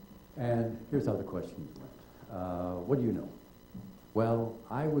 And here's how the questions went. What do you know? Well,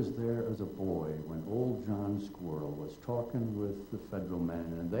 I was there as a boy when old John Squirrel was talking with the federal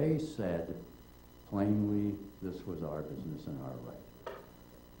men, and they said, plainly, this was our business and our right.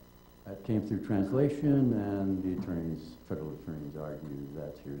 That came through translation, and the federal attorneys argued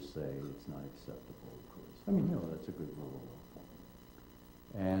that's hearsay, it's not acceptable, of course. I mean, that's a good rule.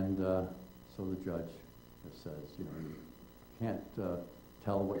 And so the judge says, you can't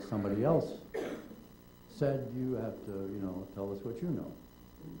tell what somebody else said, you have to, tell us what you know.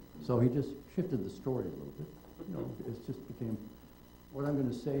 So he just shifted the story a little bit. It just became, what I'm going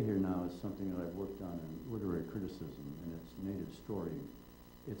to say here now is something that I've worked on in literary criticism, and it's native story.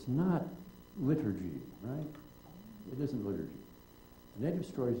 It's not liturgy, right? It isn't liturgy. Native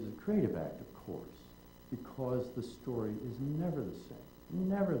stories is a creative act, of course, because the story is never the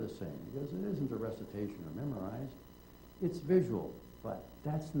same, because it isn't a recitation or memorized. It's visual, but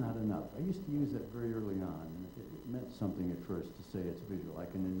that's not enough. I used to use that very early on, and it meant something at first to say it's visual. I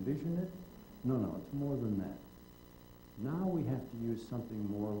can envision it. No, it's more than that. Now we have to use something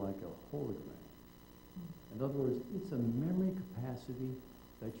more like a hologram. In other words, it's a memory capacity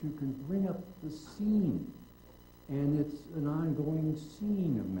that you can bring up the scene, and it's an ongoing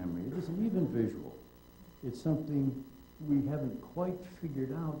scene of memory. It isn't even visual. It's something we haven't quite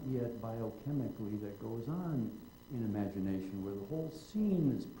figured out yet biochemically that goes on in imagination, where the whole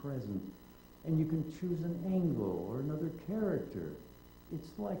scene is present, and you can choose an angle or another character. It's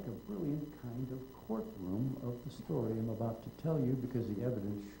like a brilliant kind of courtroom of the story I'm about to tell you, because the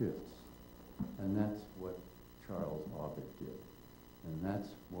evidence shifts. And that's what Charles Ovid did. And that's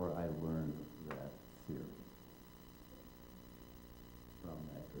where I learned that theory, from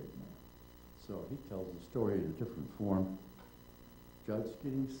that great man. So he tells the story in a different form. Judge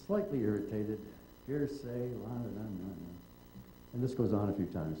getting slightly irritated, hearsay, la, la, la, la, la. And this goes on a few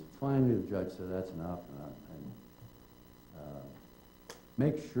times. Finally, the judge said, that's enough.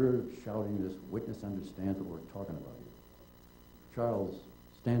 Make sure shouting this witness understands what we're talking about here. Charles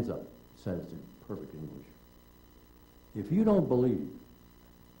stands up, says in perfect English, if you don't believe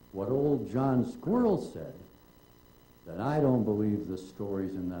what old John Squirrel said, then I don't believe the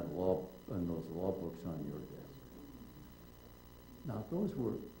stories in those law books on your desk. Now, those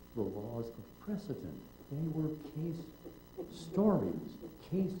were the laws of precedent. They were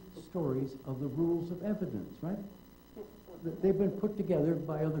case stories of the rules of evidence, right? They've been put together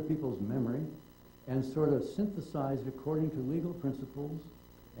by other people's memory and sort of synthesized according to legal principles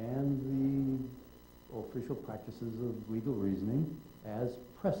and the official practices of legal reasoning as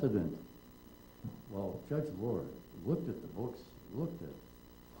precedent. Well, Judge Lord looked at the books, looked at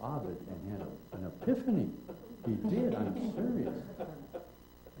Ovid, and had an epiphany. He did, I'm serious.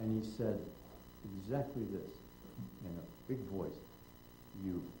 And he said exactly this in a big voice,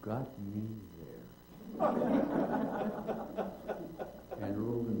 you've got me there. And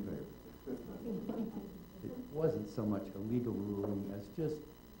ruled in favor. It wasn't so much a legal ruling as just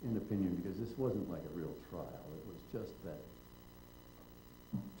an opinion, because this wasn't like a real trial. It was just that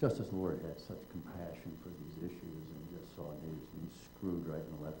Justice Lord had such compassion for these issues and just saw natives being screwed right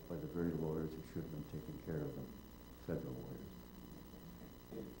and left by the very lawyers who should have been taking care of them, federal lawyers.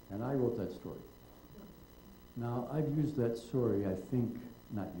 And I wrote that story. Now, I've used that story, I think,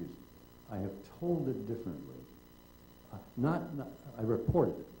 not used it. I have told it differently. I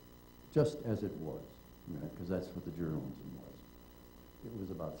reported it just as it was, because that's what the journalism was. It was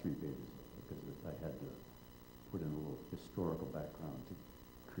about 3 pages, because I had to put in a little historical background to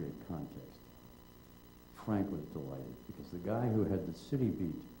create context. Frank was delighted, because the guy who had the city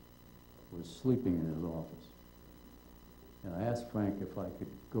beat was sleeping in his office. And I asked Frank if I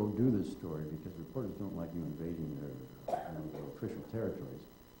could go do this story, because reporters don't like you invading their official territories.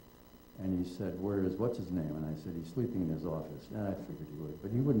 And he said, what's his name? And I said, he's sleeping in his office. And I figured he would, but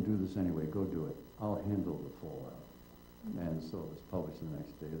he wouldn't do this anyway. Go do it. I'll handle the fallout. And so it was published the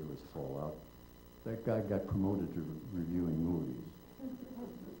next day. There was fallout. That guy got promoted to reviewing movies.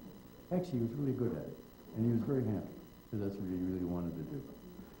 Actually, he was really good at it. And he was very happy, because that's what he really wanted to do.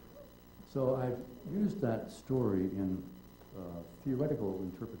 So I've used that story in theoretical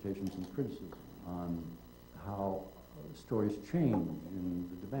interpretations and criticism on how stories change in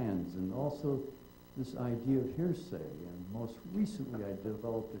the demands, and also this idea of hearsay, and most recently I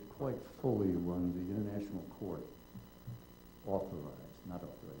developed it quite fully when the International Court not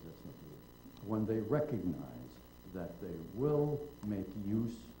authorized, that's not the word, when they recognized that they will make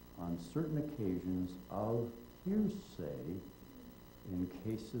use on certain occasions of hearsay in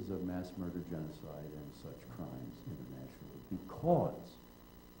cases of mass murder, genocide, and such crimes internationally, because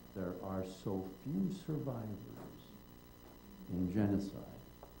there are so few survivors in genocide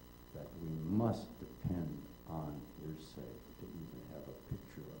that we must depend on hearsay to even have a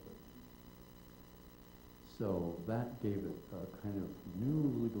picture of it. So that gave it a kind of new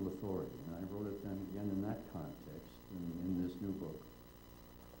legal authority, and I wrote it then again in that context, in this new book.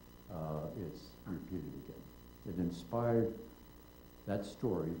 It's repeated again. It inspired that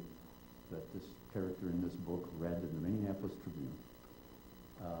story that this character in this book read in the Minneapolis Tribune,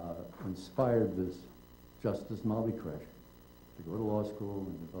 inspired this Justice Molly Kresh to go to law school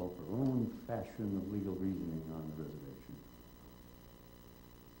and develop her own fashion of legal reasoning on the reservation.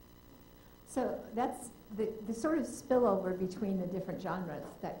 So that's the sort of spillover between the different genres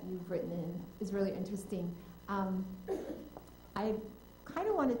that you've written in is really interesting. I kind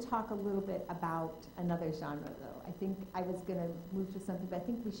of want to talk a little bit about another genre, though. I think I was going to move to something, but I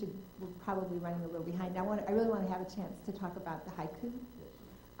think we're probably running a little behind. I really want to have a chance to talk about the haiku.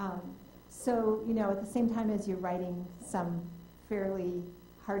 So, you know, at the same time as you're writing some fairly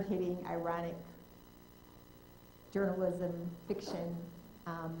hard-hitting, ironic journalism, fiction,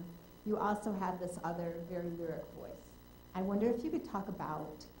 you also have this other very lyric voice. I wonder if you could talk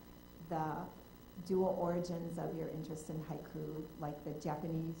about the dual origins of your interest in haiku, like the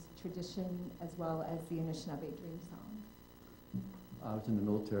Japanese tradition as well as the Anishinaabe dream song. I was in the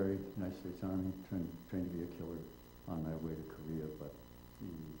military, United States Army, trained to be a killer on my way to Korea, but the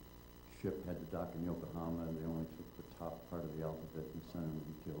ship had to dock in Yokohama, and they only took the top part of the alphabet and sent him to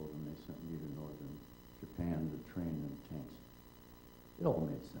be killed, and they sent me to northern Japan to train in tanks. It all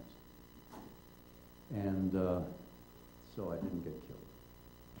made sense. And so I didn't get killed.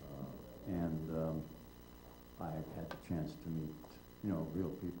 I had the chance to meet, you know,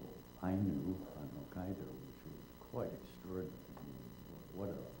 real people. I knew on Hokkaido, which was quite extraordinary. I mean, what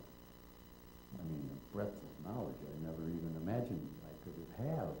a breadth of knowledge I never even imagined I could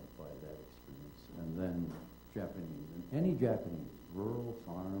have by that experience. And then Japanese, and any Japanese, rural,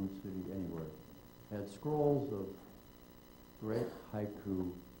 farm, city, anywhere, had scrolls of great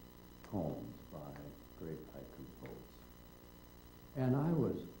haiku poems by great haiku poets. And I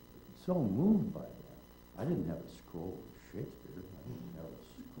was so moved by that. I didn't have a scroll of Shakespeare. I didn't have a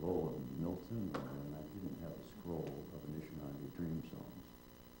scroll of Milton, and I didn't have a scroll of Anishinaabe dream songs.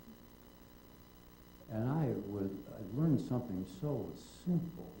 And I learned something so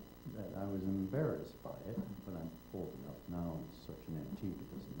simple that I was embarrassed by it, but I'm old enough now, and it's such an antique, it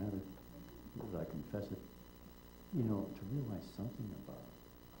doesn't matter, as I confess it, you know, to realize something about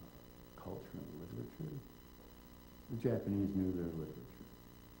culture and literature. The Japanese knew their literature.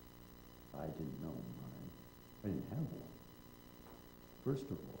 I didn't know mine. I didn't have one.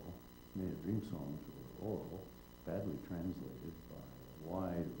 First of all, native dream songs were oral, badly translated by a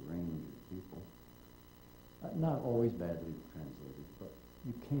wide range of people. Not always badly translated, but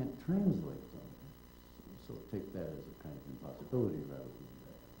you can't translate them. So take that as a kind of impossibility rather than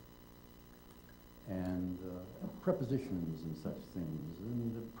that. And prepositions and such things,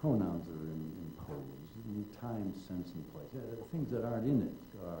 and the pronouns are imposed, and time, sense, and place. Things that aren't in it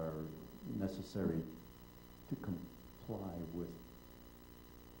are necessary to comply with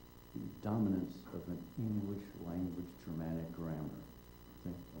the dominance of an English language Germanic grammar.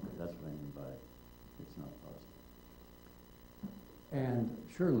 Okay, that's what I mean by it's not possible. And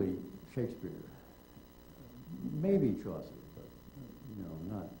surely Shakespeare, maybe Chaucer, but you know,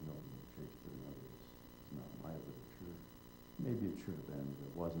 not Shakespeare. No, it's not my literature. Maybe it should have been,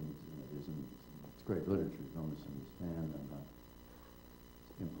 but it wasn't, and it isn't. It's great literature, don't misunderstand. I'm not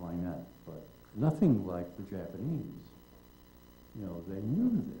implying that, but nothing like the Japanese. You know, they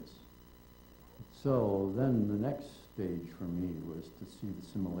knew this. So then the next stage for me was to see the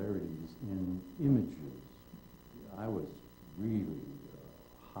similarities in images. I was really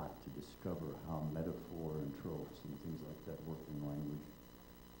hot to discover how metaphor and tropes and things like that worked in language.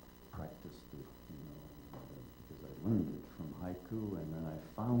 Practiced it, you know, because I learned it from haiku, and then I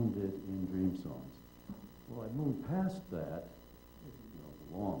found it in dream songs. Well, I moved past that,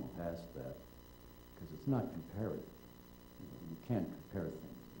 long past that, because it's not comparative. You can't compare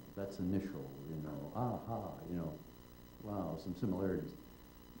things. That's initial, aha, wow, some similarities.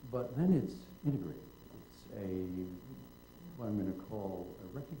 But then it's integrated. It's what I'm going to call a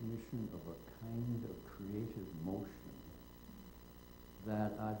recognition of a kind of creative motion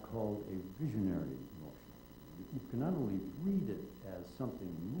that I've called a visionary motion. You can not only read it as something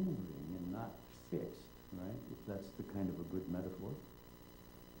moving and not fixed, right? If that's the kind of a good metaphor,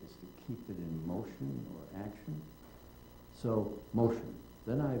 is to keep it in motion or action. So, motion.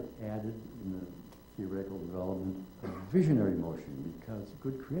 Then I've added in the theoretical development a visionary motion, because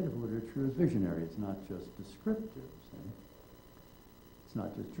good creative literature is visionary. It's not just descriptive. See? It's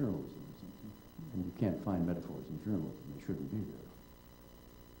not just journalism. And you can't find metaphors in journalism. They shouldn't be there.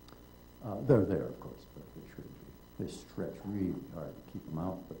 They're there, of course, but they shouldn't be. They stretch really hard to keep them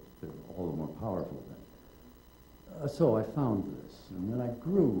out, but they're all the more powerful then. So I found this, and then I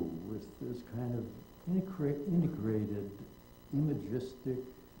grew with this kind of integrated, imagistic,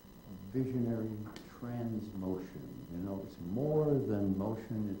 visionary transmotion. You know, it's more than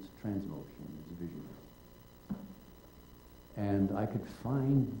motion, it's transmotion, it's visionary. And I could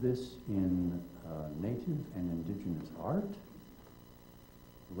find this in native and indigenous art,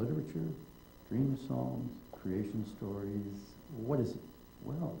 literature, dream songs, creation stories. What is it?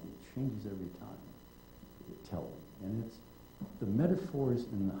 Well, it changes every time you tell it. And it's the metaphors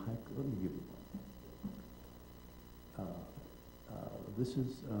in the haiku. Let me give you one. This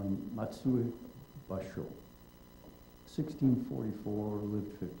is Matsui Basho, 1644,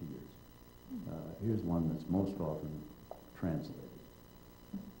 lived 50 years. Here's one that's most often translated.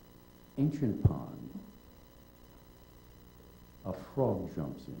 Ancient pond, a frog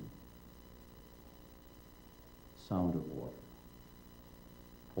jumps in, sound of water,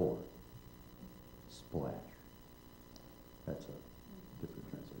 or splash. That's a different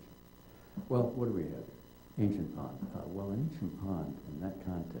translation. Well, what do we have here? Ancient pond. Well, an ancient pond in that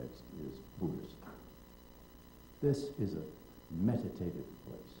context is Buddhist. This is a meditative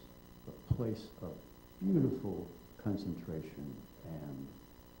place, a place of beautiful concentration and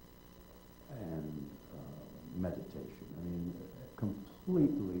meditation. I mean,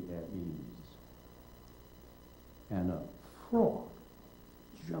 completely at ease. And a frog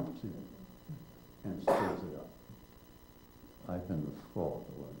jumps in and stirs it up. I've been the frog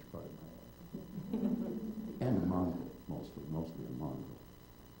a large part of my life. And a mongrel, mostly a mongrel.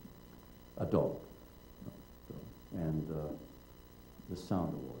 A dog. And the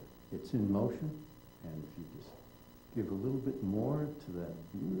sound of water. It's in motion, and if you just give a little bit more to that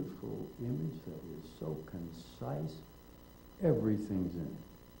beautiful image that is so concise, everything's in it.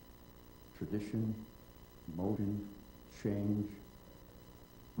 Tradition, motion, change.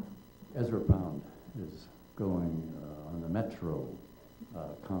 Ezra Pound is going on the metro,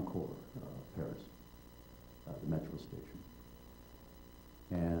 Concours, Paris, the metro station.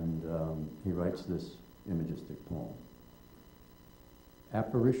 And he writes this imagistic poem.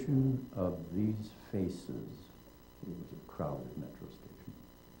 Apparition of these faces. It was a crowded metro station.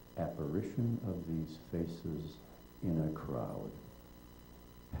 Apparition of these faces in a crowd.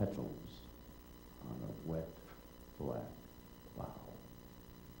 Petals on a wet, black bough.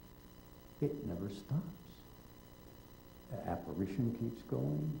 It never stops. The apparition keeps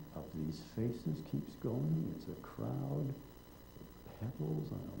going, of these faces keeps going. It's a crowd.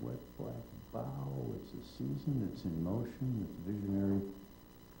 Petals on a wet, black bough. It's a season. It's in motion. It's visionary.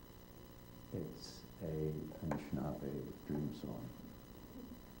 It's a Anishinaabe dream song.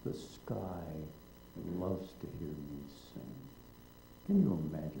 The sky loves to hear me sing. Can you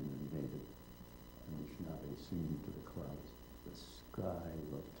imagine a native Anishinaabe singing to the clouds? The sky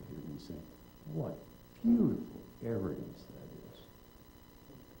loves to hear me sing. What beautiful arrogance that is.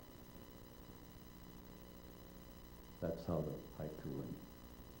 That's how the haiku and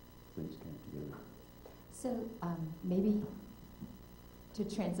things came together. So maybe to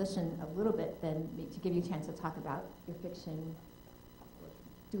transition a little bit, then to give you a chance to talk about your fiction.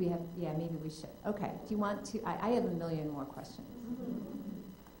 Do we have, yeah, maybe we should. Okay, do you want to, I have a million more questions.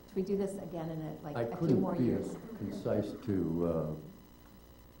 Should we do this again in a few more years? I couldn't be as concise to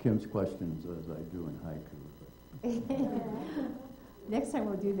Kim's questions as I do in haiku. Next time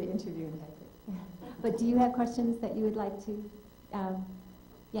we'll do the interview in haiku. But do you have questions that you would like to,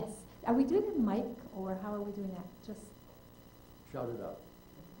 yes. Are we doing a mic, or how are we doing that? Just shout it out.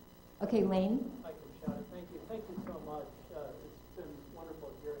 Okay, Lane. I can shout it. Thank you. Thank you so much. It's been wonderful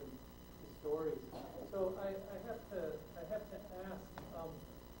hearing the stories. So I have to ask,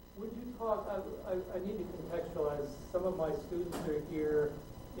 would you talk, I need to contextualize. Some of my students are here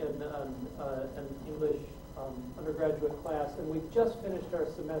in an English undergraduate class, and we've just finished our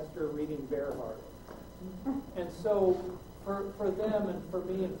semester reading Bearheart. And so for them and for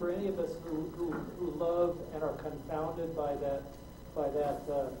me and for any of us who love and are confounded by that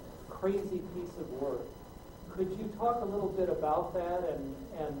crazy piece of work, could you talk a little bit about that and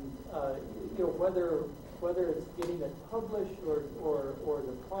whether whether it's getting it published or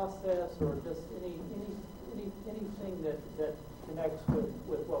the process or just anything that connects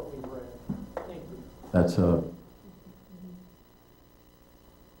with what we've read. Thank you. That's a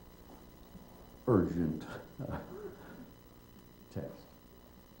urgent text,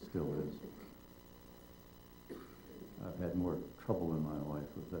 still is. I've had more trouble in my life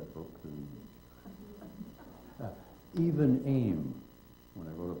with that book than even AIM, when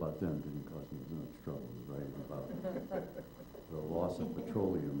I wrote about them, didn't cause me as much trouble as writing about the loss of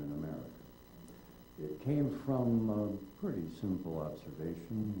petroleum in America. It came from a pretty simple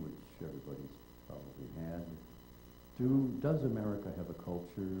observation, which everybody's probably had. Does America have a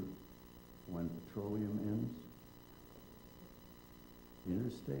culture when petroleum ends?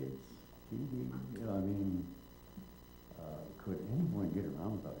 Interstates, TV, I mean, could anyone get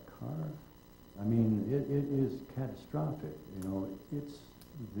around without a car? I mean, it is catastrophic. You know, it's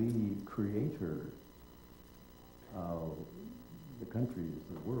the creator of the countries,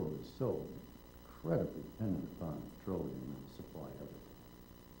 the world is so incredibly dependent upon petroleum and the supply of it,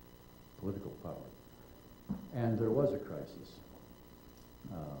 political power. And there was a crisis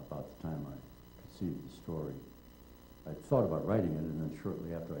about the time I conceived the story. I thought about writing it, and then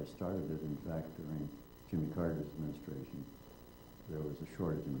shortly after I started it, in fact, during Jimmy Carter's administration, there was a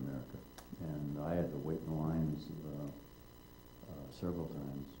shortage in America. And I had to wait in lines several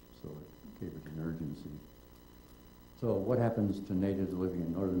times, so it gave it an urgency. So what happens to natives living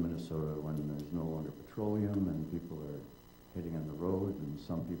in northern Minnesota when there's no longer petroleum and people are hitting on the road, and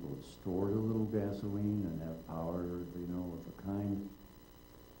some people have stored a little gasoline and have power, you know, of a kind?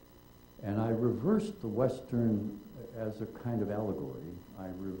 And I reversed the Western as a kind of allegory. I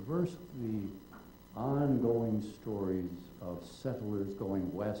reversed the ongoing stories of settlers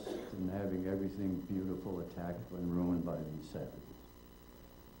going west and having everything beautiful attacked and ruined by these savages.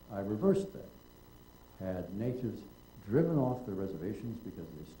 I reversed that. Had natives driven off their reservations because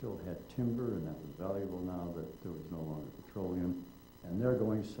they still had timber and that was valuable now that there was no longer petroleum, and they're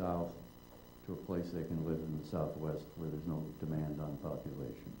going south to a place they can live in the Southwest where there's no demand on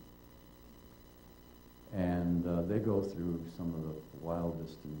population. And they go through some of the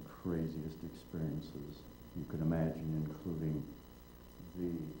wildest and craziest experiences you can imagine, including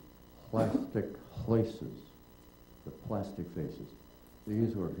the plastic places, the plastic faces.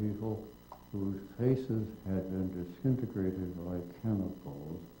 These were people whose faces had been disintegrated by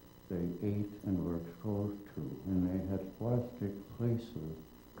chemicals they ate and were exposed to, and they had plastic places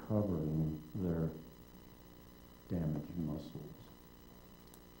covering their damaged muscles.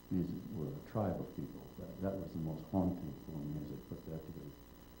 These were a tribe of people. That was the most haunting form as I put that together.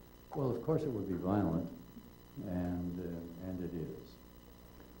 Well, of course it would be violent, and it is.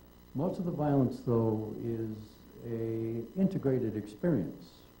 Most of the violence, though, is a integrated experience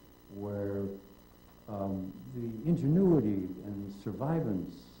where the ingenuity and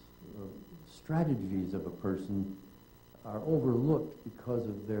survivance strategies of a person are overlooked because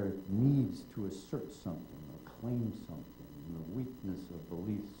of their needs to assert something or claim something. And the weakness of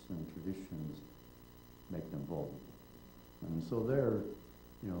beliefs and traditions make them vulnerable. And so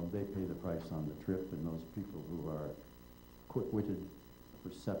they pay the price on the trip, and those people who are quick-witted,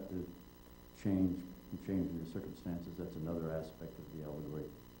 perceptive, changing their circumstances, that's another aspect of the allegory.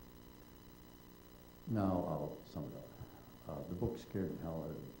 Now I'll sum it up. The book scared the hell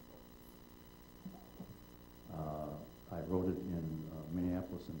out of me. I wrote it in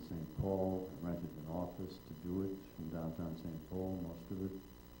Minneapolis and St. Paul. I rented an office to do it in downtown St. Paul, most of it.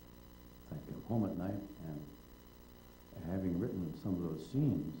 I came home at night, and having written some of those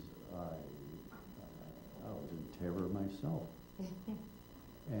scenes, I was in terror myself.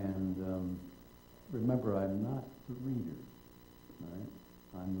 And remember, I'm not the reader, right?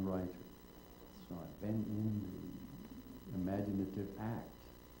 I'm the writer. So I've been in the imaginative act.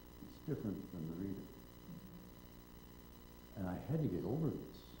 It's different than the reader. And I had to get over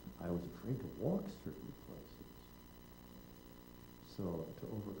this. I was afraid to walk certain places. So to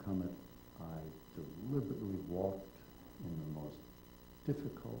overcome it, I deliberately walked in the most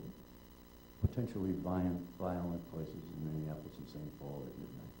difficult, potentially violent places in Minneapolis and St. Paul at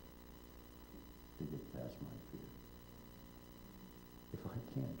midnight to get past my fear. If I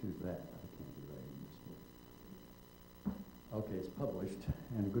can't do that, I can't be writing this book. Okay, it's published,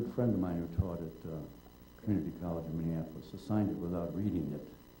 and a good friend of mine who taught at Community College in Minneapolis assigned it without reading it.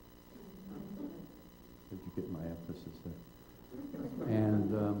 Did you get my emphasis there? And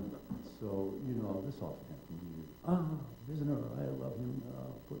so, this often happens. Vizenor, I love him.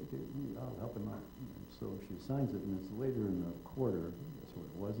 I'll help him out. And so she signs it, and it's later in the quarter. That's what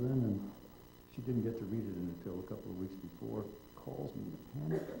it was then. And she didn't get to read it until a couple of weeks before. Calls me in a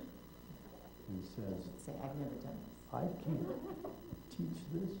panic and says, Say, I've never done this. I can't teach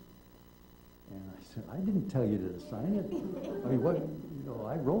this. And I said, I didn't tell you to sign it. I mean, what,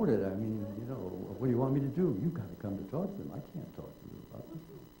 I wrote it. I mean, what do you want me to do? You got to come to talk to them. I can't talk to you about it.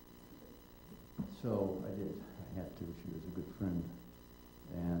 So I did. I had to. She was a good friend.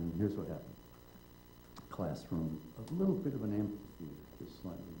 And here's what happened. Classroom, a little bit of an amphitheater, just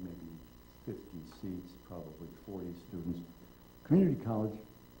slightly, maybe 50 seats, probably 40 students. Community college,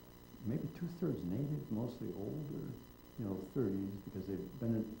 maybe 2/3 native, mostly older, 30s, because they've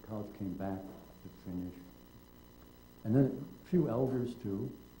been in college, came back to finish. And then a few elders too,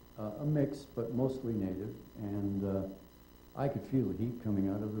 a mix, but mostly native. And I could feel the heat coming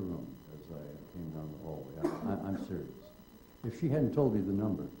out of the room as I came down the hallway. I'm serious. If she hadn't told me the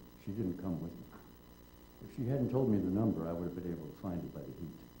number, she didn't come with me. If she hadn't told me the number, I would have been able to find it by the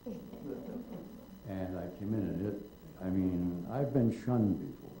heat. And I came in and I've been shunned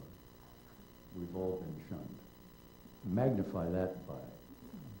before. We've all been shunned. Magnify that by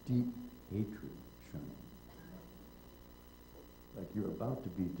deep hatred shunning. Like you're about to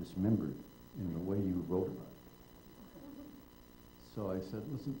be dismembered in the way you wrote about it. So I said,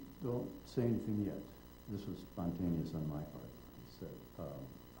 listen, don't say anything yet. This was spontaneous on my part. I said,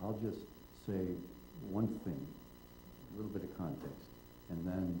 I'll just say one thing, a little bit of context, and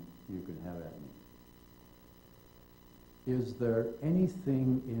then you can have at me. Is there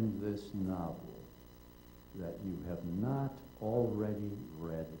anything in this novel that you have not already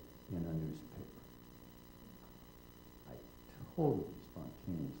read in a newspaper? I totally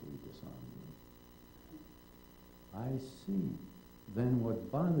spontaneously disarmed you. I see. Then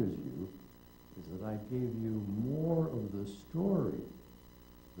what bothers you is that I gave you more of the story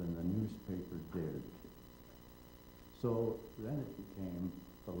than the newspaper dared. So then it became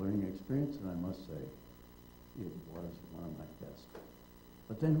a learning experience, and I must say, it was one of my best.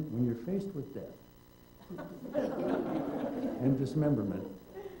 But then when you're faced with death and dismemberment,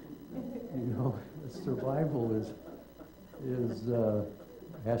 survival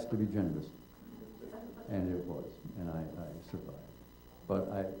has to be generous. And it was, and I survived. But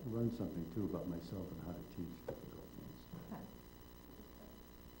I learned something too about myself and how to teach difficult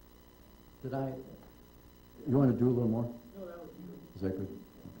things. You want to do a little more? No, that was good. Is that good?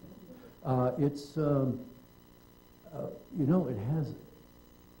 Okay. It's, it has,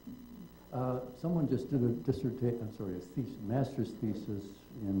 someone just did a master's thesis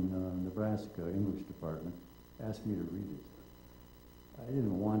in Nebraska English department, asked me to read it. I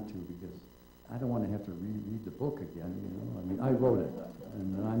didn't want to because I don't want to have to reread the book again, I wrote it,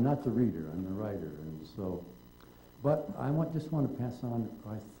 and I'm not the reader, I'm the writer, and so, but I just want to pass on,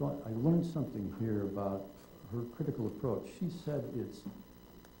 I learned something here about her critical approach. She said it's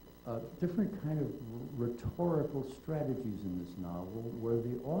different kind of rhetorical strategies in this novel where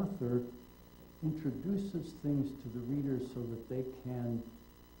the author introduces things to the reader so that they can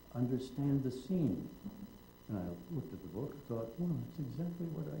understand the scene. And I looked at the book and thought, that's exactly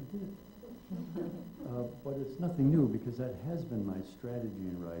what I did. But it's nothing new because that has been my strategy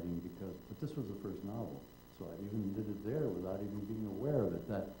in writing but this was the first novel. So I even did it there without even being aware of it,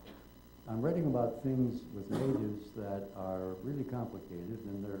 that I'm writing about things with natives that are really complicated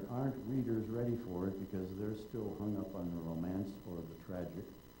and there aren't readers ready for it because they're still hung up on the romance or the tragic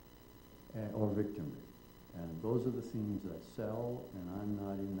or victimry. And those are the themes that sell, and I'm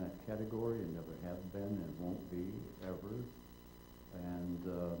not in that category and never have been and won't be ever. And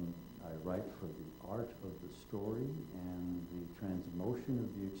I write for the art of the story and the transmotion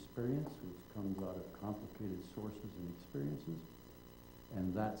of the experience, which comes out of complicated sources and experiences.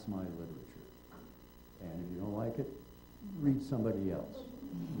 And that's my literature. And if you don't like it, read somebody else.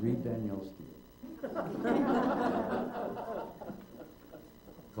 Read Danielle Steele.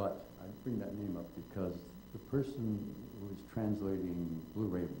 But I bring that name up because the person who is translating Blue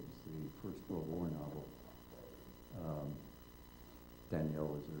Ravens, the First World War novel,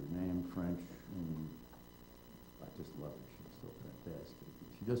 Danielle is her name, French, and I just love her. She's so fantastic.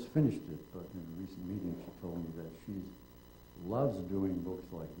 She just finished it, but in a recent meeting she told me that she loves doing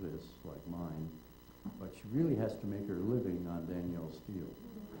books like this, like mine, but she really has to make her living on Danielle Steele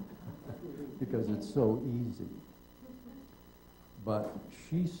because it's so easy. But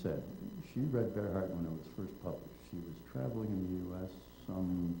she said, she read Bear Heart when it was first published. She was traveling in the U.S.,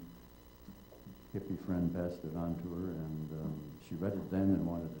 some hippie friend passed it on to her, and she read it then and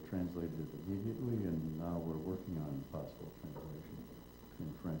wanted to translate it immediately, and now we're working on possible translation in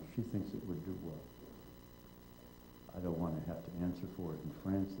French. She thinks it would do well. I don't want to have to answer for it in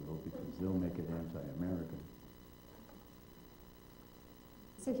France, though, because they'll make it anti-American.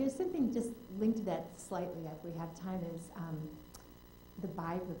 So here's something just linked to that slightly, if we have time, is the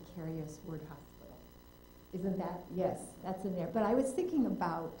bivicarious word hospital. Isn't that? Yes, that's in there. But I was thinking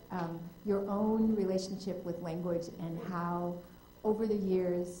about your own relationship with language and how over the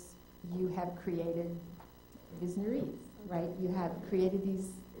years you have created Vizenorese, right? You have created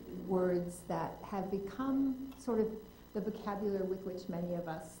these words that have become sort of the vocabulary with which many of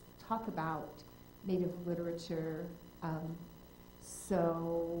us talk about Native literature. I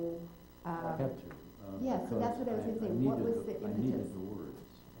had to. Yeah, so that's what I was going to say. What was the I needed impetus? the words.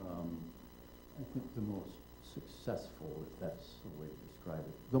 I think the most successful, if that's the way to describe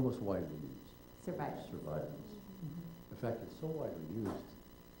it, the most widely used. Survivance. Survivance. In fact, it's so widely used,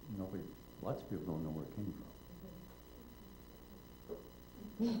 lots of people don't know where it came from.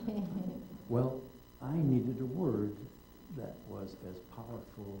 Well, I needed a word that was as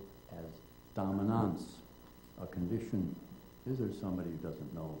powerful as dominance, a condition. Is there somebody who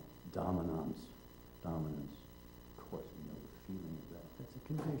doesn't know dominance? Dominance. Of course, we know the feeling of that. That's a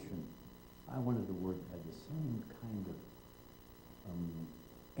condition. I wanted a word that had the same kind of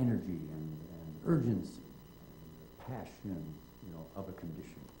energy and urgency and passion, of a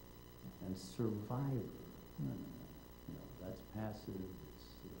condition. And survivor. No. That's passive.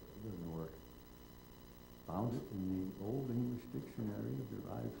 It doesn't work. Found it in the Old English Dictionary,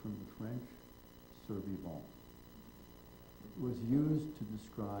 derived from the French survivant. It was used to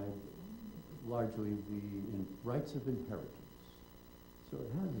describe largely the rights of inheritance. So it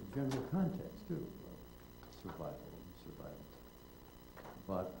has a general context, too, of survival and survivance.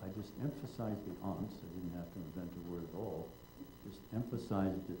 But I just emphasized the once. I didn't have to invent a word at all. Just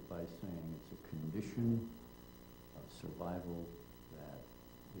emphasized it by saying it's a condition of survival that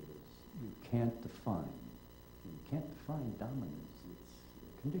you can't define. You can't define dominance. It's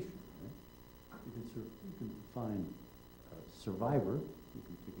a condition, right? You can define survivor. You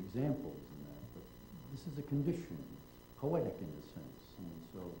can pick examples in that, but this is a condition. It's poetic in a sense, and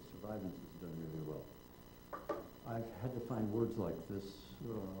so survivance is done really well. I've had to find words like this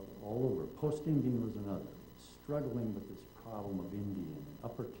all over. Post-Indian was another. Struggling with this problem of Indian,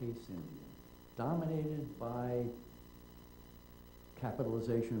 uppercase Indian, dominated by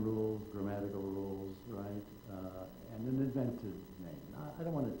capitalization rules, grammatical rules, right, and an invented name. I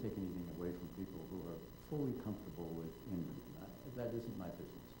don't want to take anything away from people who are fully comfortable with Indian. That isn't my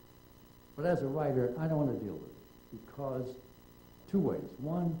business. But as a writer, I don't want to deal with it because two ways.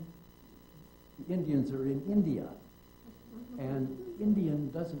 One, the Indians are in India, and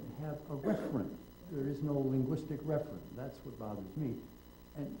Indian doesn't have a referent. There is no linguistic referent. That's what bothers me.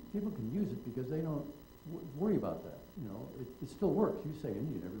 And people can use it because they don't worry about that. It still works. You say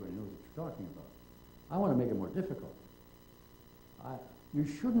Indian, everybody knows what you're talking about. I want to make it more difficult. You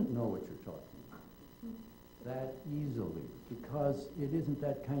shouldn't know what you're talking about that easily because it isn't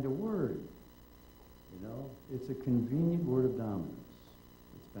that kind of word. It's a convenient word of dominance.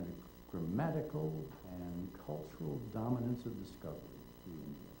 It's been a grammatical and cultural dominance of discovery to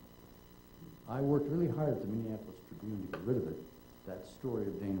India. I worked really hard at the Minneapolis Tribune to get rid of it. That story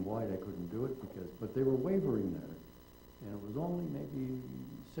of Dane White, I couldn't do it but they were wavering there. And it was only maybe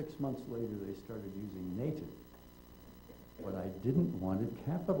 6 months later they started using native. But I didn't want it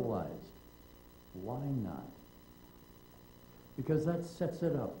capitalized. Why not? Because that sets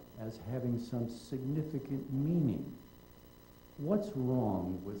it up as having some significant meaning. What's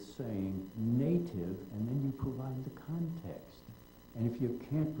wrong with saying native and then you provide the context? And if you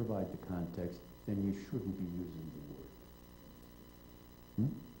can't provide the context, then you shouldn't be using the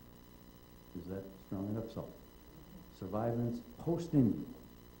word. Is that strong enough? So, survivance, post-Indian.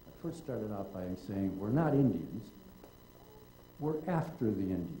 I first started out by saying we're not Indians, we're after the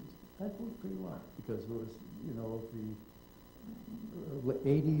Indians. That worked pretty well because it was, the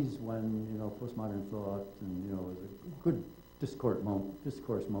 80s when, postmodern thought and, it was a good discourse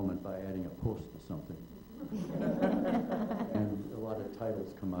moment by adding a post to something. And a lot of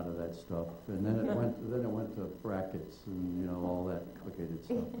titles come out of that stuff. And then it went to brackets and, all that complicated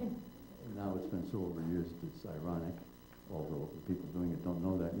stuff. And now it's been so overused, it's ironic, although the people doing it don't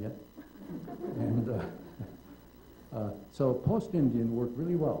know that yet. And so post-Indian worked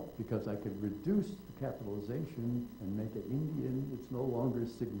really well because I could reduce the capitalization and make it Indian. It's no longer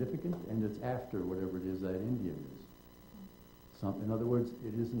significant, and it's after whatever it is that Indian is. In other words,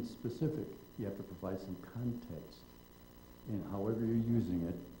 it isn't specific. You have to provide some context in however you're using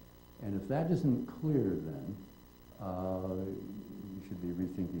it. And if that isn't clear, then you should be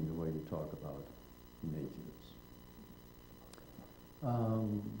rethinking the way you talk about natives.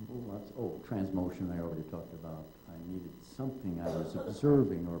 Transmotion I already talked about. I needed something I was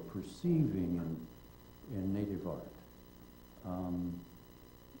observing or perceiving in native art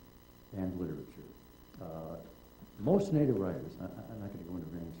and literature. Most native writers, and I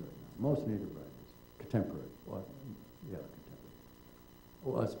most native writers, contemporary, well, yeah, contemporary.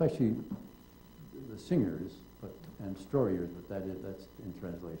 Well, especially the singers and storyers, but that's in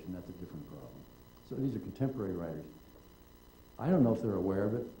translation, that's a different problem. So these are contemporary writers. I don't know if they're aware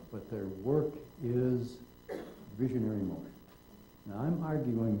of it, but their work is visionary motion. Now I'm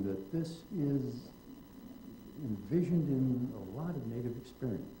arguing that this is envisioned in a lot of native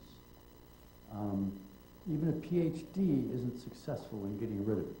experience. Even a PhD isn't successful in getting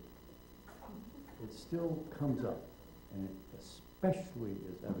rid of it. It still comes up, and it especially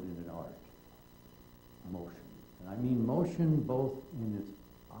is evident in art, motion. And I mean motion both in its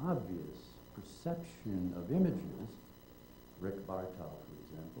obvious perception of images, Rick Bartow, for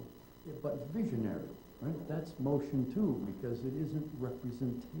example, but visionary, right? That's motion too, because it isn't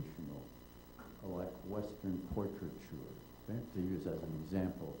representational, like Western portraiture, okay? To use as an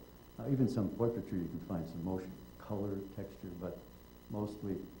example. Now, even some portraiture you can find some motion, color, texture, but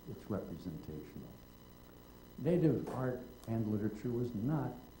mostly it's representational. Native art and literature was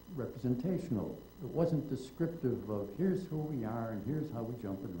not representational. It wasn't descriptive of here's who we are and here's how we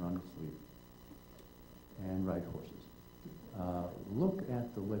jump and run and sleep and ride horses. Look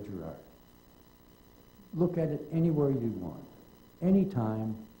at the ledger art. Look at it anywhere you want,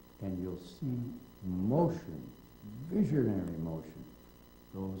 anytime, and you'll see motion, visionary motion.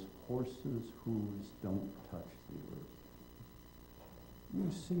 Those horses' hooves don't touch the earth. You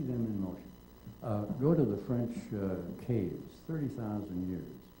see them in motion. Go to the French caves, 30,000 years.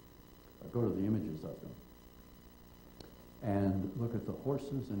 Go to the images of them. And look at the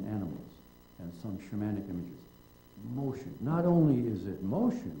horses and animals and some shamanic images. Motion. Not only is it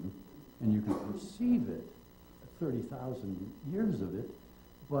motion, and you can perceive it, 30,000 years of it,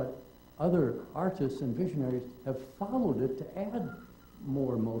 but other artists and visionaries have followed it to add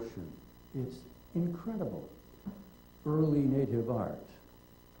more motion. It's incredible. Early native art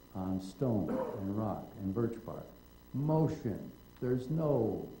on stone and rock and birch bark. Motion. There's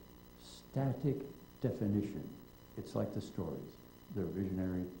no static definition. It's like the stories. They're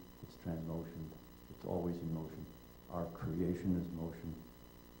visionary, it's transmotion, it's always in motion. Our creation is motion.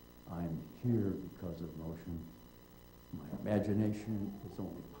 I'm here because of motion. My imagination is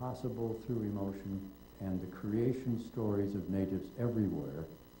only possible through emotion, and the creation stories of natives everywhere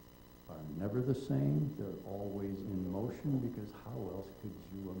are never the same. They're always in motion, because how else could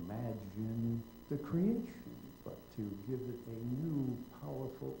you imagine the creation but to give it a new,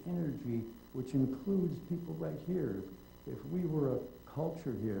 powerful energy, which includes people right here. If we were a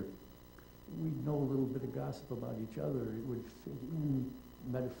culture here, we'd know a little bit of gossip about each other. It would fit in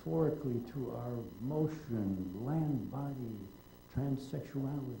metaphorically to our motion, land, body,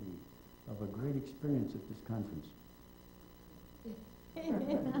 transsexuality of a great experience at this conference. I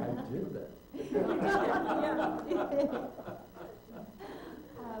did that.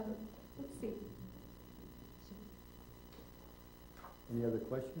 Let's see. Any other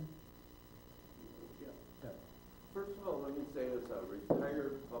questions? Yeah. First of all, let me say, as a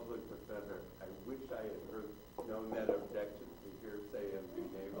retired public defender, I wish I had known that objection to hearsay and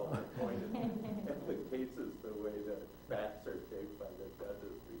being able to point at the cases the way that facts are shaped by the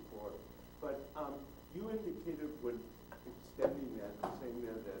judges before. But you indicated when extending that, saying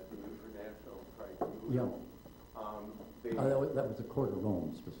that at the International Tribunal, that was the Court of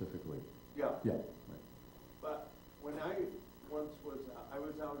Rome specifically. Yeah. Yeah. Right. But when I once was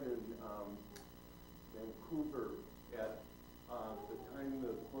out in Vancouver at the time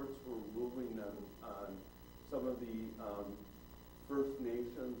the courts were ruling on some of the First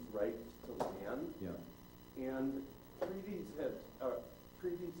Nations rights to land. Yeah. And treaties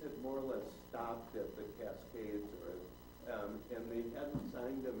had more or less stopped at the Cascades, and they hadn't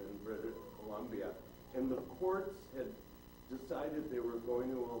signed them in British Columbia. And the courts had decided they were going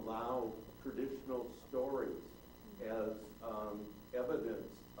to allow traditional stories as evidence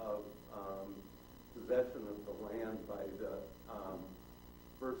of possession of the land by the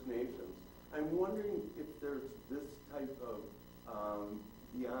First Nations. I'm wondering if there's this type of,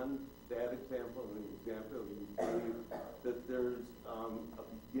 beyond that example and the example you gave, that there's a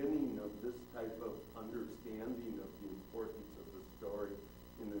beginning of this type of understanding of the importance of the story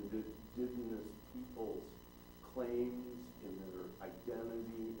in indigenous people's claims, in their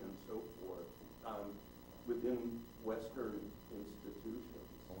identity, and so forth, within Western institutions.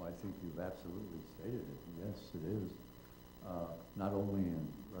 Oh, I think you've absolutely stated it. Yes, it is. Not only in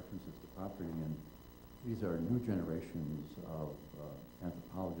references to property, and these are new generations of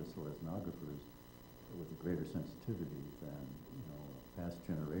anthropologists or ethnographers with a greater sensitivity than past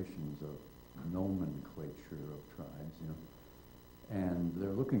generations of nomenclature of tribes. And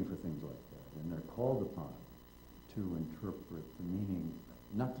they're looking for things like that, and they're called upon to interpret the meaning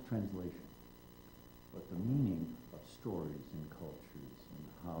not the translation, but the meaning of stories and cultures and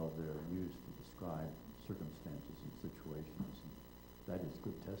how they're used to describe circumstances and situations. And that is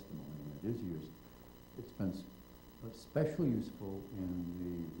good testimony, and it is used. It's been especially useful in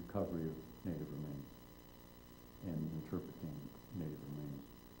the recovery of native remains and interpreting native remains.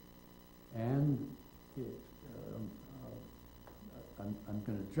 And I'm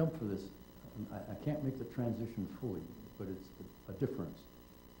going to jump for this. I can't make the transition fully, but it's a difference.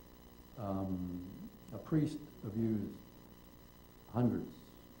 A priest abused hundreds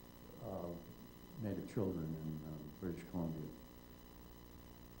of native children in British Columbia.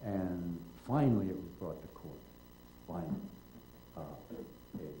 And finally it was brought to court. Finally. A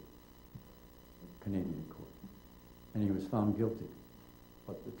Canadian court. And he was found guilty.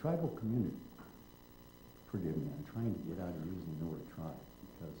 But the tribal community, forgive me, I'm trying to get out of using the word tribe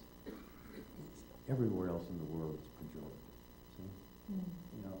because everywhere else in the world is pejorative. See?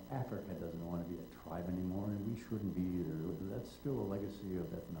 You know, Africa doesn't want to be a tribe anymore, and we shouldn't be either. That's still a legacy of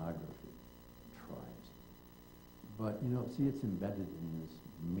ethnography, tribes. But, you know, see, it's embedded in this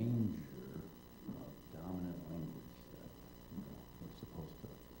manger of dominant language that, you know, we're supposed to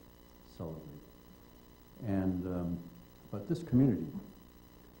celebrate. And, but this community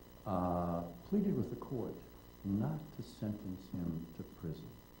pleaded with the court not to sentence him to prison.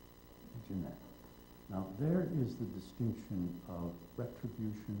 Imagine that. Now, there is the distinction of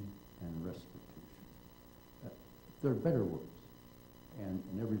retribution and restitution. There are better words, and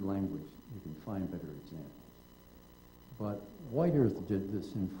in every language you can find better examples. But White Earth did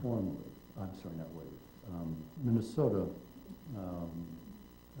this informally. I'm sorry, not White Earth. Minnesota, oh,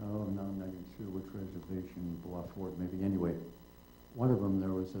 no, I'm not even sure which reservation, Beaufort, maybe. Anyway, one of them,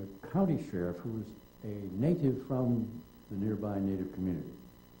 there was a county sheriff who was a native from the nearby native community,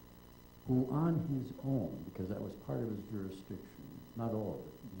 who on his own, because that was part of his jurisdiction, not all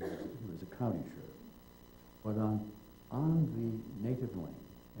of it, he was a county sheriff, but on the native land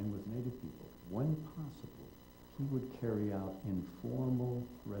and with native people, when possible, he would carry out informal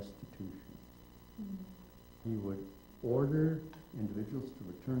restitution. He would order individuals to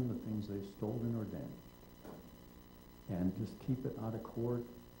return the things they've stolen or damaged, and just keep it out of court,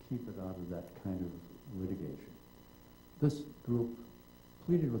 keep it out of that kind of litigation. This group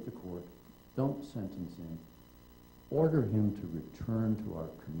pleaded with the court, don't sentence him, order him to return to our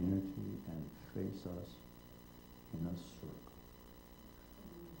community and face us in a circle.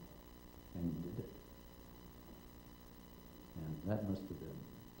 And he did it. And that must have been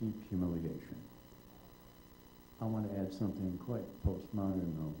deep humiliation. I want to add something quite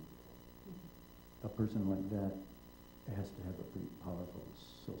postmodern, though. A person like that has to have a pretty powerful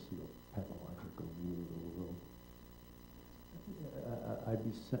socio-pathological view of the world. I'd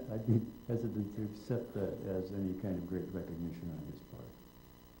be hesitant to accept that as any kind of great recognition on his part.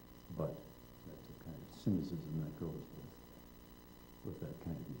 But that's a kind of cynicism that goes with that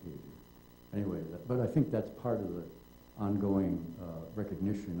kind of behavior. Anyway, but I think that's part of the ongoing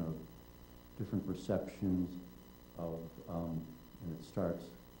recognition of different perceptions of, and it starts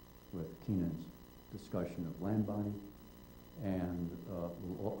with Keenan's discussion of land body and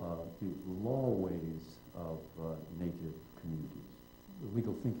the lawways of native communities,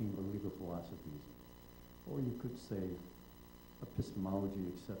 legal thinking or legal philosophies, or you could say epistemology,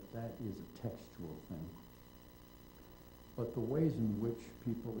 except that is a textual thing. But the ways in which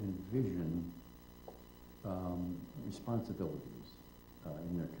people envision responsibilities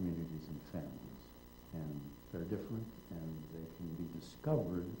in their communities and families, and they're different, and they can be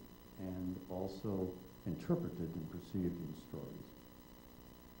discovered and also interpreted and perceived in stories.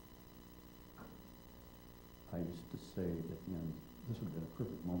 I used to say at the end, this would have been a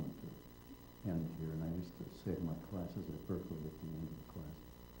perfect moment to end here, and I used to say to my classes at Berkeley at the end of the class,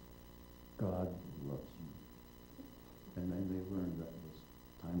 God loves you. And then they learned that it was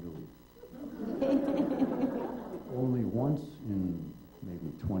time to leave. Only once in maybe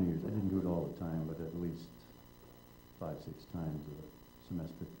 20 years, I didn't do it all the time, but at least 5, 6 times a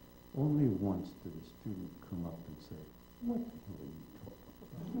semester, only once did a student come up and say, what the hell are you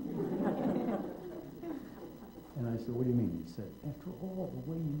talking about? And I said, what do you mean? He said, after all the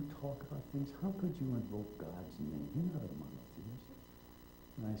way you talk about things, how could you invoke God's name? You're not a monotheist.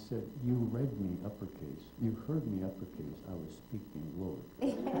 And I said, you read me uppercase. You heard me uppercase. I was speaking Lord.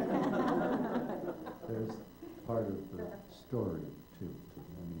 There's part of the story, too.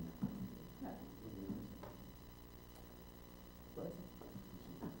 I mean,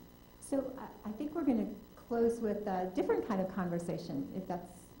 so I think we're going to close with a different kind of conversation, if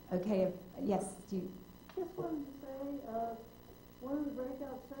that's okay. Yes, do you? Just wanted to say, one of the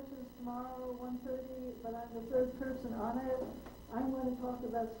breakout sessions tomorrow, 1:30, but I'm the third person on it. I'm going to talk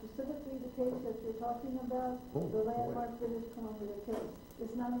about specifically the case that you're talking about, Oh, the boy. landmark British Columbia case.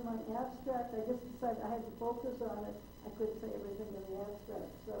 It's not in my abstract. I just decided I had to focus on it. I couldn't say everything in the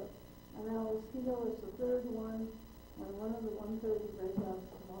abstract. So, and now Mosquito is the third one, and one of the 1:30 breakouts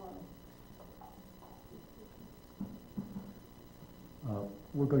tomorrow.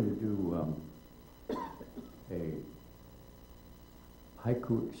 We're going to do a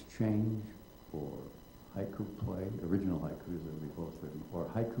haiku exchange for haiku play, original haikus that we both written, or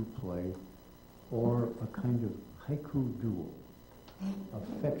haiku play, or a kind of haiku duel,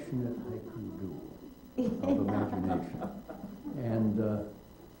 affectionate haiku duel of imagination. And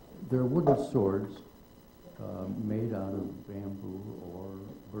they're wooden swords made out of bamboo or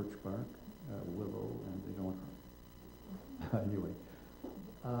birch bark, willow, and they don't hurt. Anyway,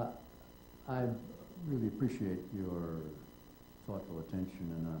 I really appreciate your thoughtful attention,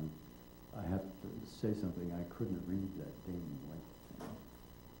 and I have to say something. I couldn't read that Damon White thing.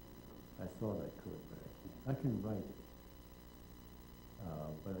 I thought I could, but I can't. I can write it,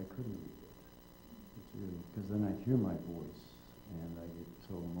 but I couldn't read it. It's really, because then I hear my voice, and I get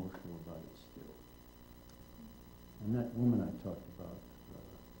so emotional about it still. And that woman I talked about,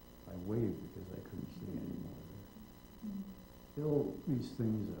 I waved because I couldn't see anymore. Still, these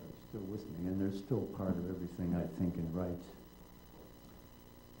things are still with me, and they're still part of everything I think and write.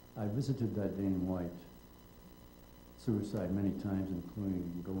 I visited that Dane White suicide many times,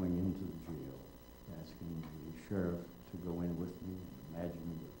 including going into the jail, asking the sheriff to go in with me and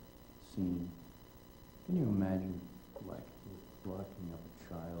imagine the scene. Can you imagine locking up a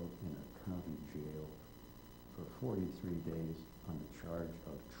child in a county jail for 43 days on the charge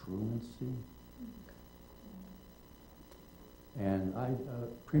of truancy? And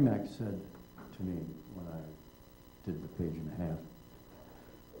Premack said to me when I did the page and a half,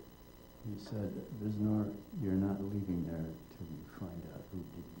 he said, Vizenor, you're not leaving there till you find out who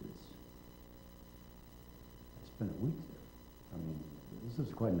did this. I spent a week there. I mean, this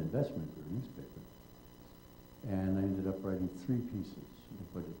was quite an investment for a newspaper. And I ended up writing 3 pieces,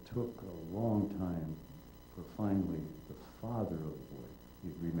 but it took a long time for finally the father of the boy,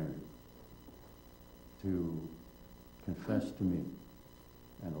 he'd remarried, to confessed to me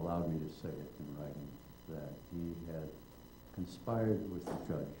and allowed me to say it in writing that he had conspired with the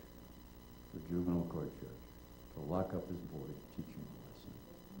judge, the juvenile court judge, to lock up his boy, teach him a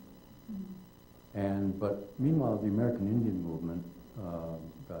lesson. But meanwhile, the American Indian movement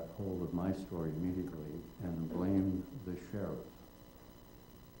got hold of my story immediately and blamed the sheriff.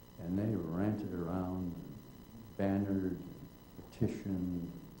 And they ranted around, bannered,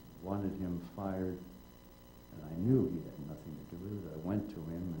 petitioned, wanted him fired. And I knew he had nothing to do with it. I went to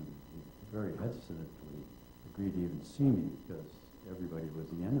him, and he very hesitantly agreed to even see me because everybody was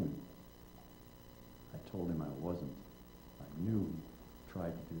the enemy. I told him I wasn't. I knew he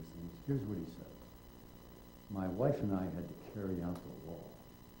tried to do things. Here's what he said. My wife and I had to carry out the law.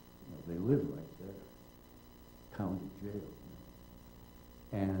 You know, they live right there, county jail.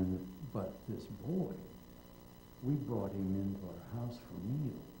 But this boy, we brought him into our house for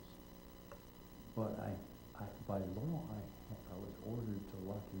meals. But by law, I was ordered to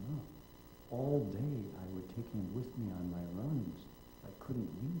lock him up. All day, I would take him with me on my runs. I couldn't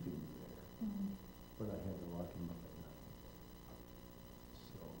leave him there, but I had to lock him up at night.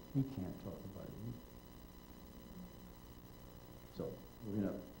 So he can't talk about it either. So we're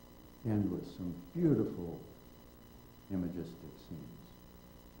going to end with some beautiful imagistic scenes.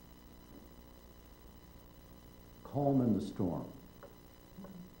 Calm in the storm.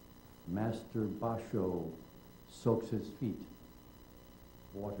 Master Basho soaks his feet.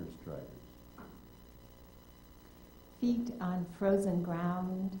 Water striders. Feet on frozen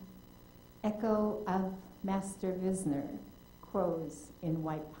ground, echo of Master Vizenor, crows in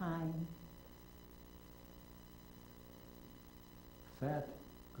white pine. Fat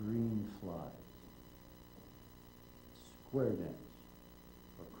green flies. Square dance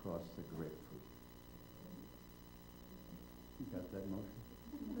across the grapefruit. You got that motion?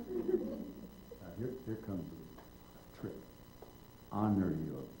 Here comes the trick. Honor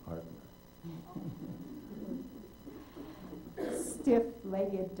your partner.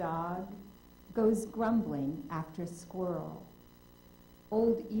 Stiff-legged dog goes grumbling after squirrel.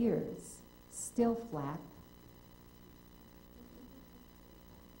 Old ears still flap.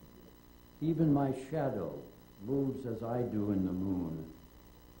 Even my shadow moves as I do in the moon.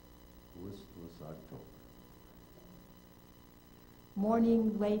 Listless October.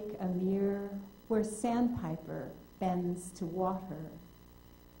 Morning lake Amir, where sandpiper bends to water.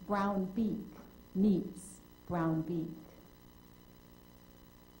 Brown beak meets brown beak.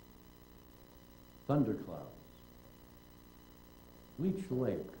 Thunderclouds. Leech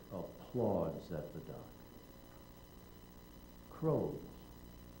Lake applauds at the dock. Crows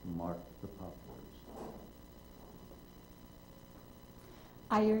mark the poplars.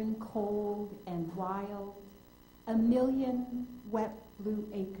 Iron cold and wild, a million wet blue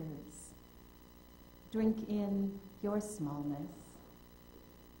acres. Drink in your smallness.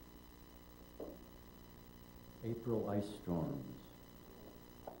 April ice storms.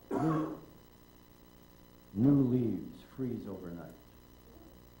 New leaves freeze overnight.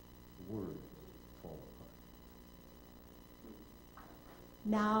 Words fall apart.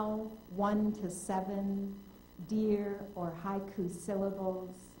 Now 1 to 7 dear or haiku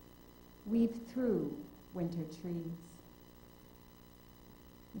syllables weave through winter trees.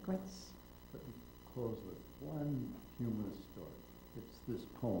 Let me close with one humorous story. It's this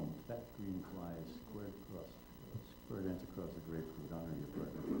poem, Fat Green Flies Square Dance Across the Grapefruit, Honor Your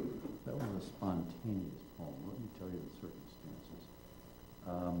Partner. That was a spontaneous poem. Let me tell you the circumstances.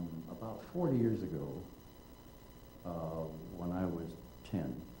 About 40 years ago, when I was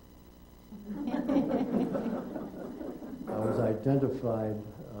 10,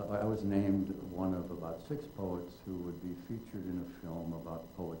 I was named one of about 6 poets who would be featured in a film about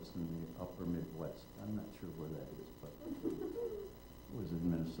poets in the upper Midwest. I'm not sure where that is, but it was in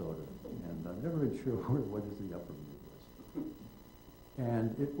Minnesota. And I've never been sure what is the upper Midwest.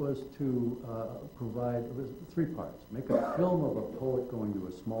 And it was to provide, it was 3 parts. Make a film of a poet going to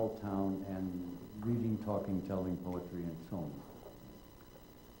a small town and reading, talking, telling poetry and film.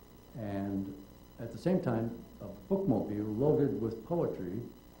 And at the same time, a bookmobile loaded with poetry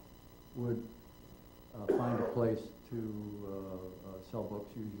would find a place to sell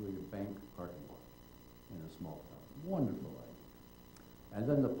books, usually a bank parking lot in a small town. Wonderful idea. And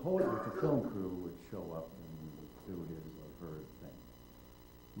then the poet with the film crew would show up and do his or her thing.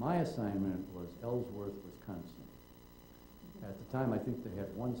 My assignment was Ellsworth, Wisconsin. At the time, I think they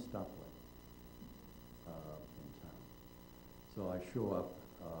had 1 stoplight in town. So I show up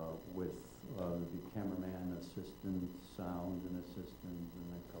with the cameraman, assistant, sound and assistant, and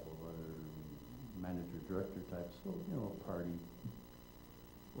a couple of other manager-director types. So, you know, a party.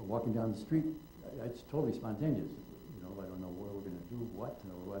 We're walking down the street. It's totally spontaneous. You know, I don't know where we're going to do what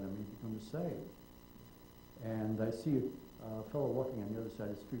or what I'm even going to say. And I see a fellow walking on the other side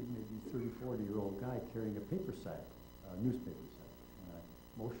of the street, maybe 30, 40-year-old guy carrying a paper sack, a newspaper sack. And I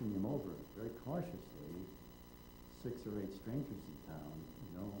motion him over very cautiously. 6 or 8 strangers in town,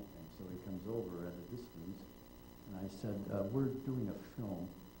 you know, and so he comes over at a distance, and I said, we're doing a film.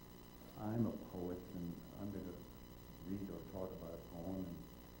 I'm a poet, and I'm going to read or talk about a poem,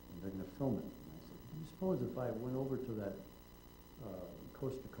 and they're going to film it. And I said, do you suppose if I went over to that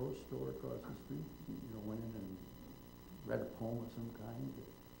coast-to-coast store across the street, you know, went in and read a poem of some kind,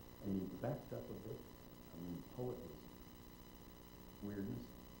 and he backed up a bit. I mean, poet was weirdness.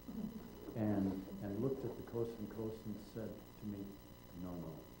 And looked at the coast and said to me, no,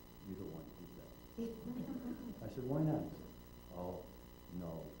 you don't want to do that. I said, why not? He said, oh,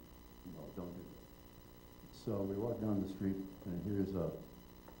 no, don't do that. So we walked down the street, and here's a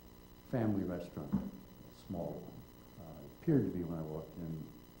family restaurant, a small one. It appeared to be when I walked in,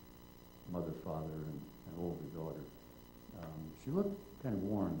 mother, father, and an older daughter. She looked kind of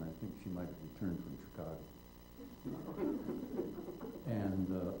worn. I think she might have returned from Chicago. And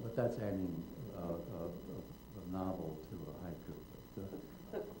but that's adding a novel to a haiku.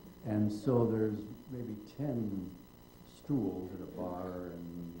 But, and so there's maybe 10 stools at a bar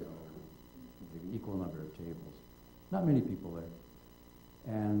and, you know, maybe equal number of tables. Not many people there.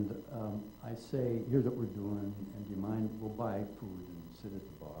 And I say, here's what we're doing, and do you mind, we'll buy food and sit at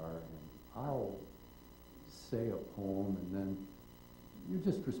the bar, and I'll say a poem, and then you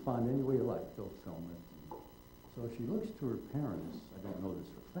just respond any way you like. They'll film it. So she looks to her parents, I don't know this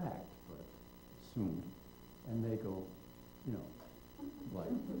for fact, but assumed, and they go, you know,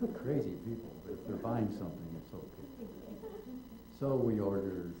 like, crazy people, but if they're buying something, it's okay. So we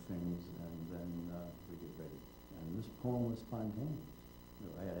order things, and then we get ready. And this poem was spontaneous.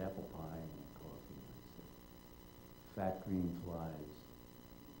 You know, I had apple pie and coffee, and I said, fat green flies,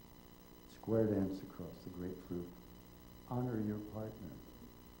 square dance across the grapefruit, honor your partner.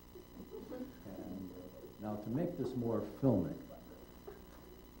 And now, to make this more filmic,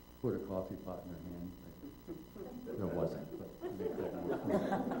 put a coffee pot in her hand. There wasn't, but to make that more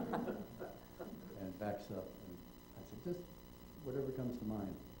filmic. And backs up, and I said, just whatever comes to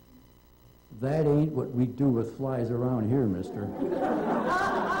mind. That ain't what we do with flies around here, mister.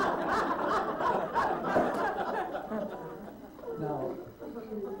 Now,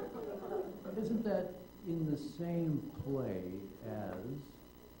 isn't that in the same play as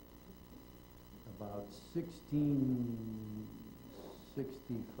about 16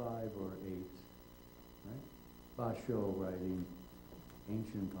 65 or 8, right? Basho writing,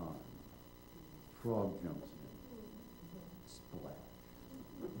 ancient pond. Frog jumps in. Splash.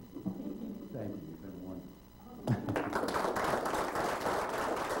 Thank you, you've been wonderful.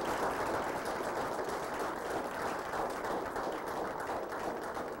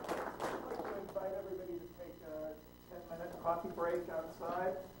 Invite everybody to take a 10-minute coffee break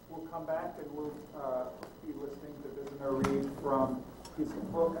outside. We'll come back and we'll be listening to Vizenor read from his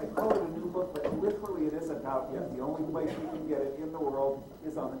book. I call it a new book, but literally it isn't out yet. The only place you can get it in the world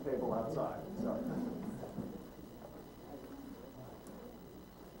is on the table outside. So.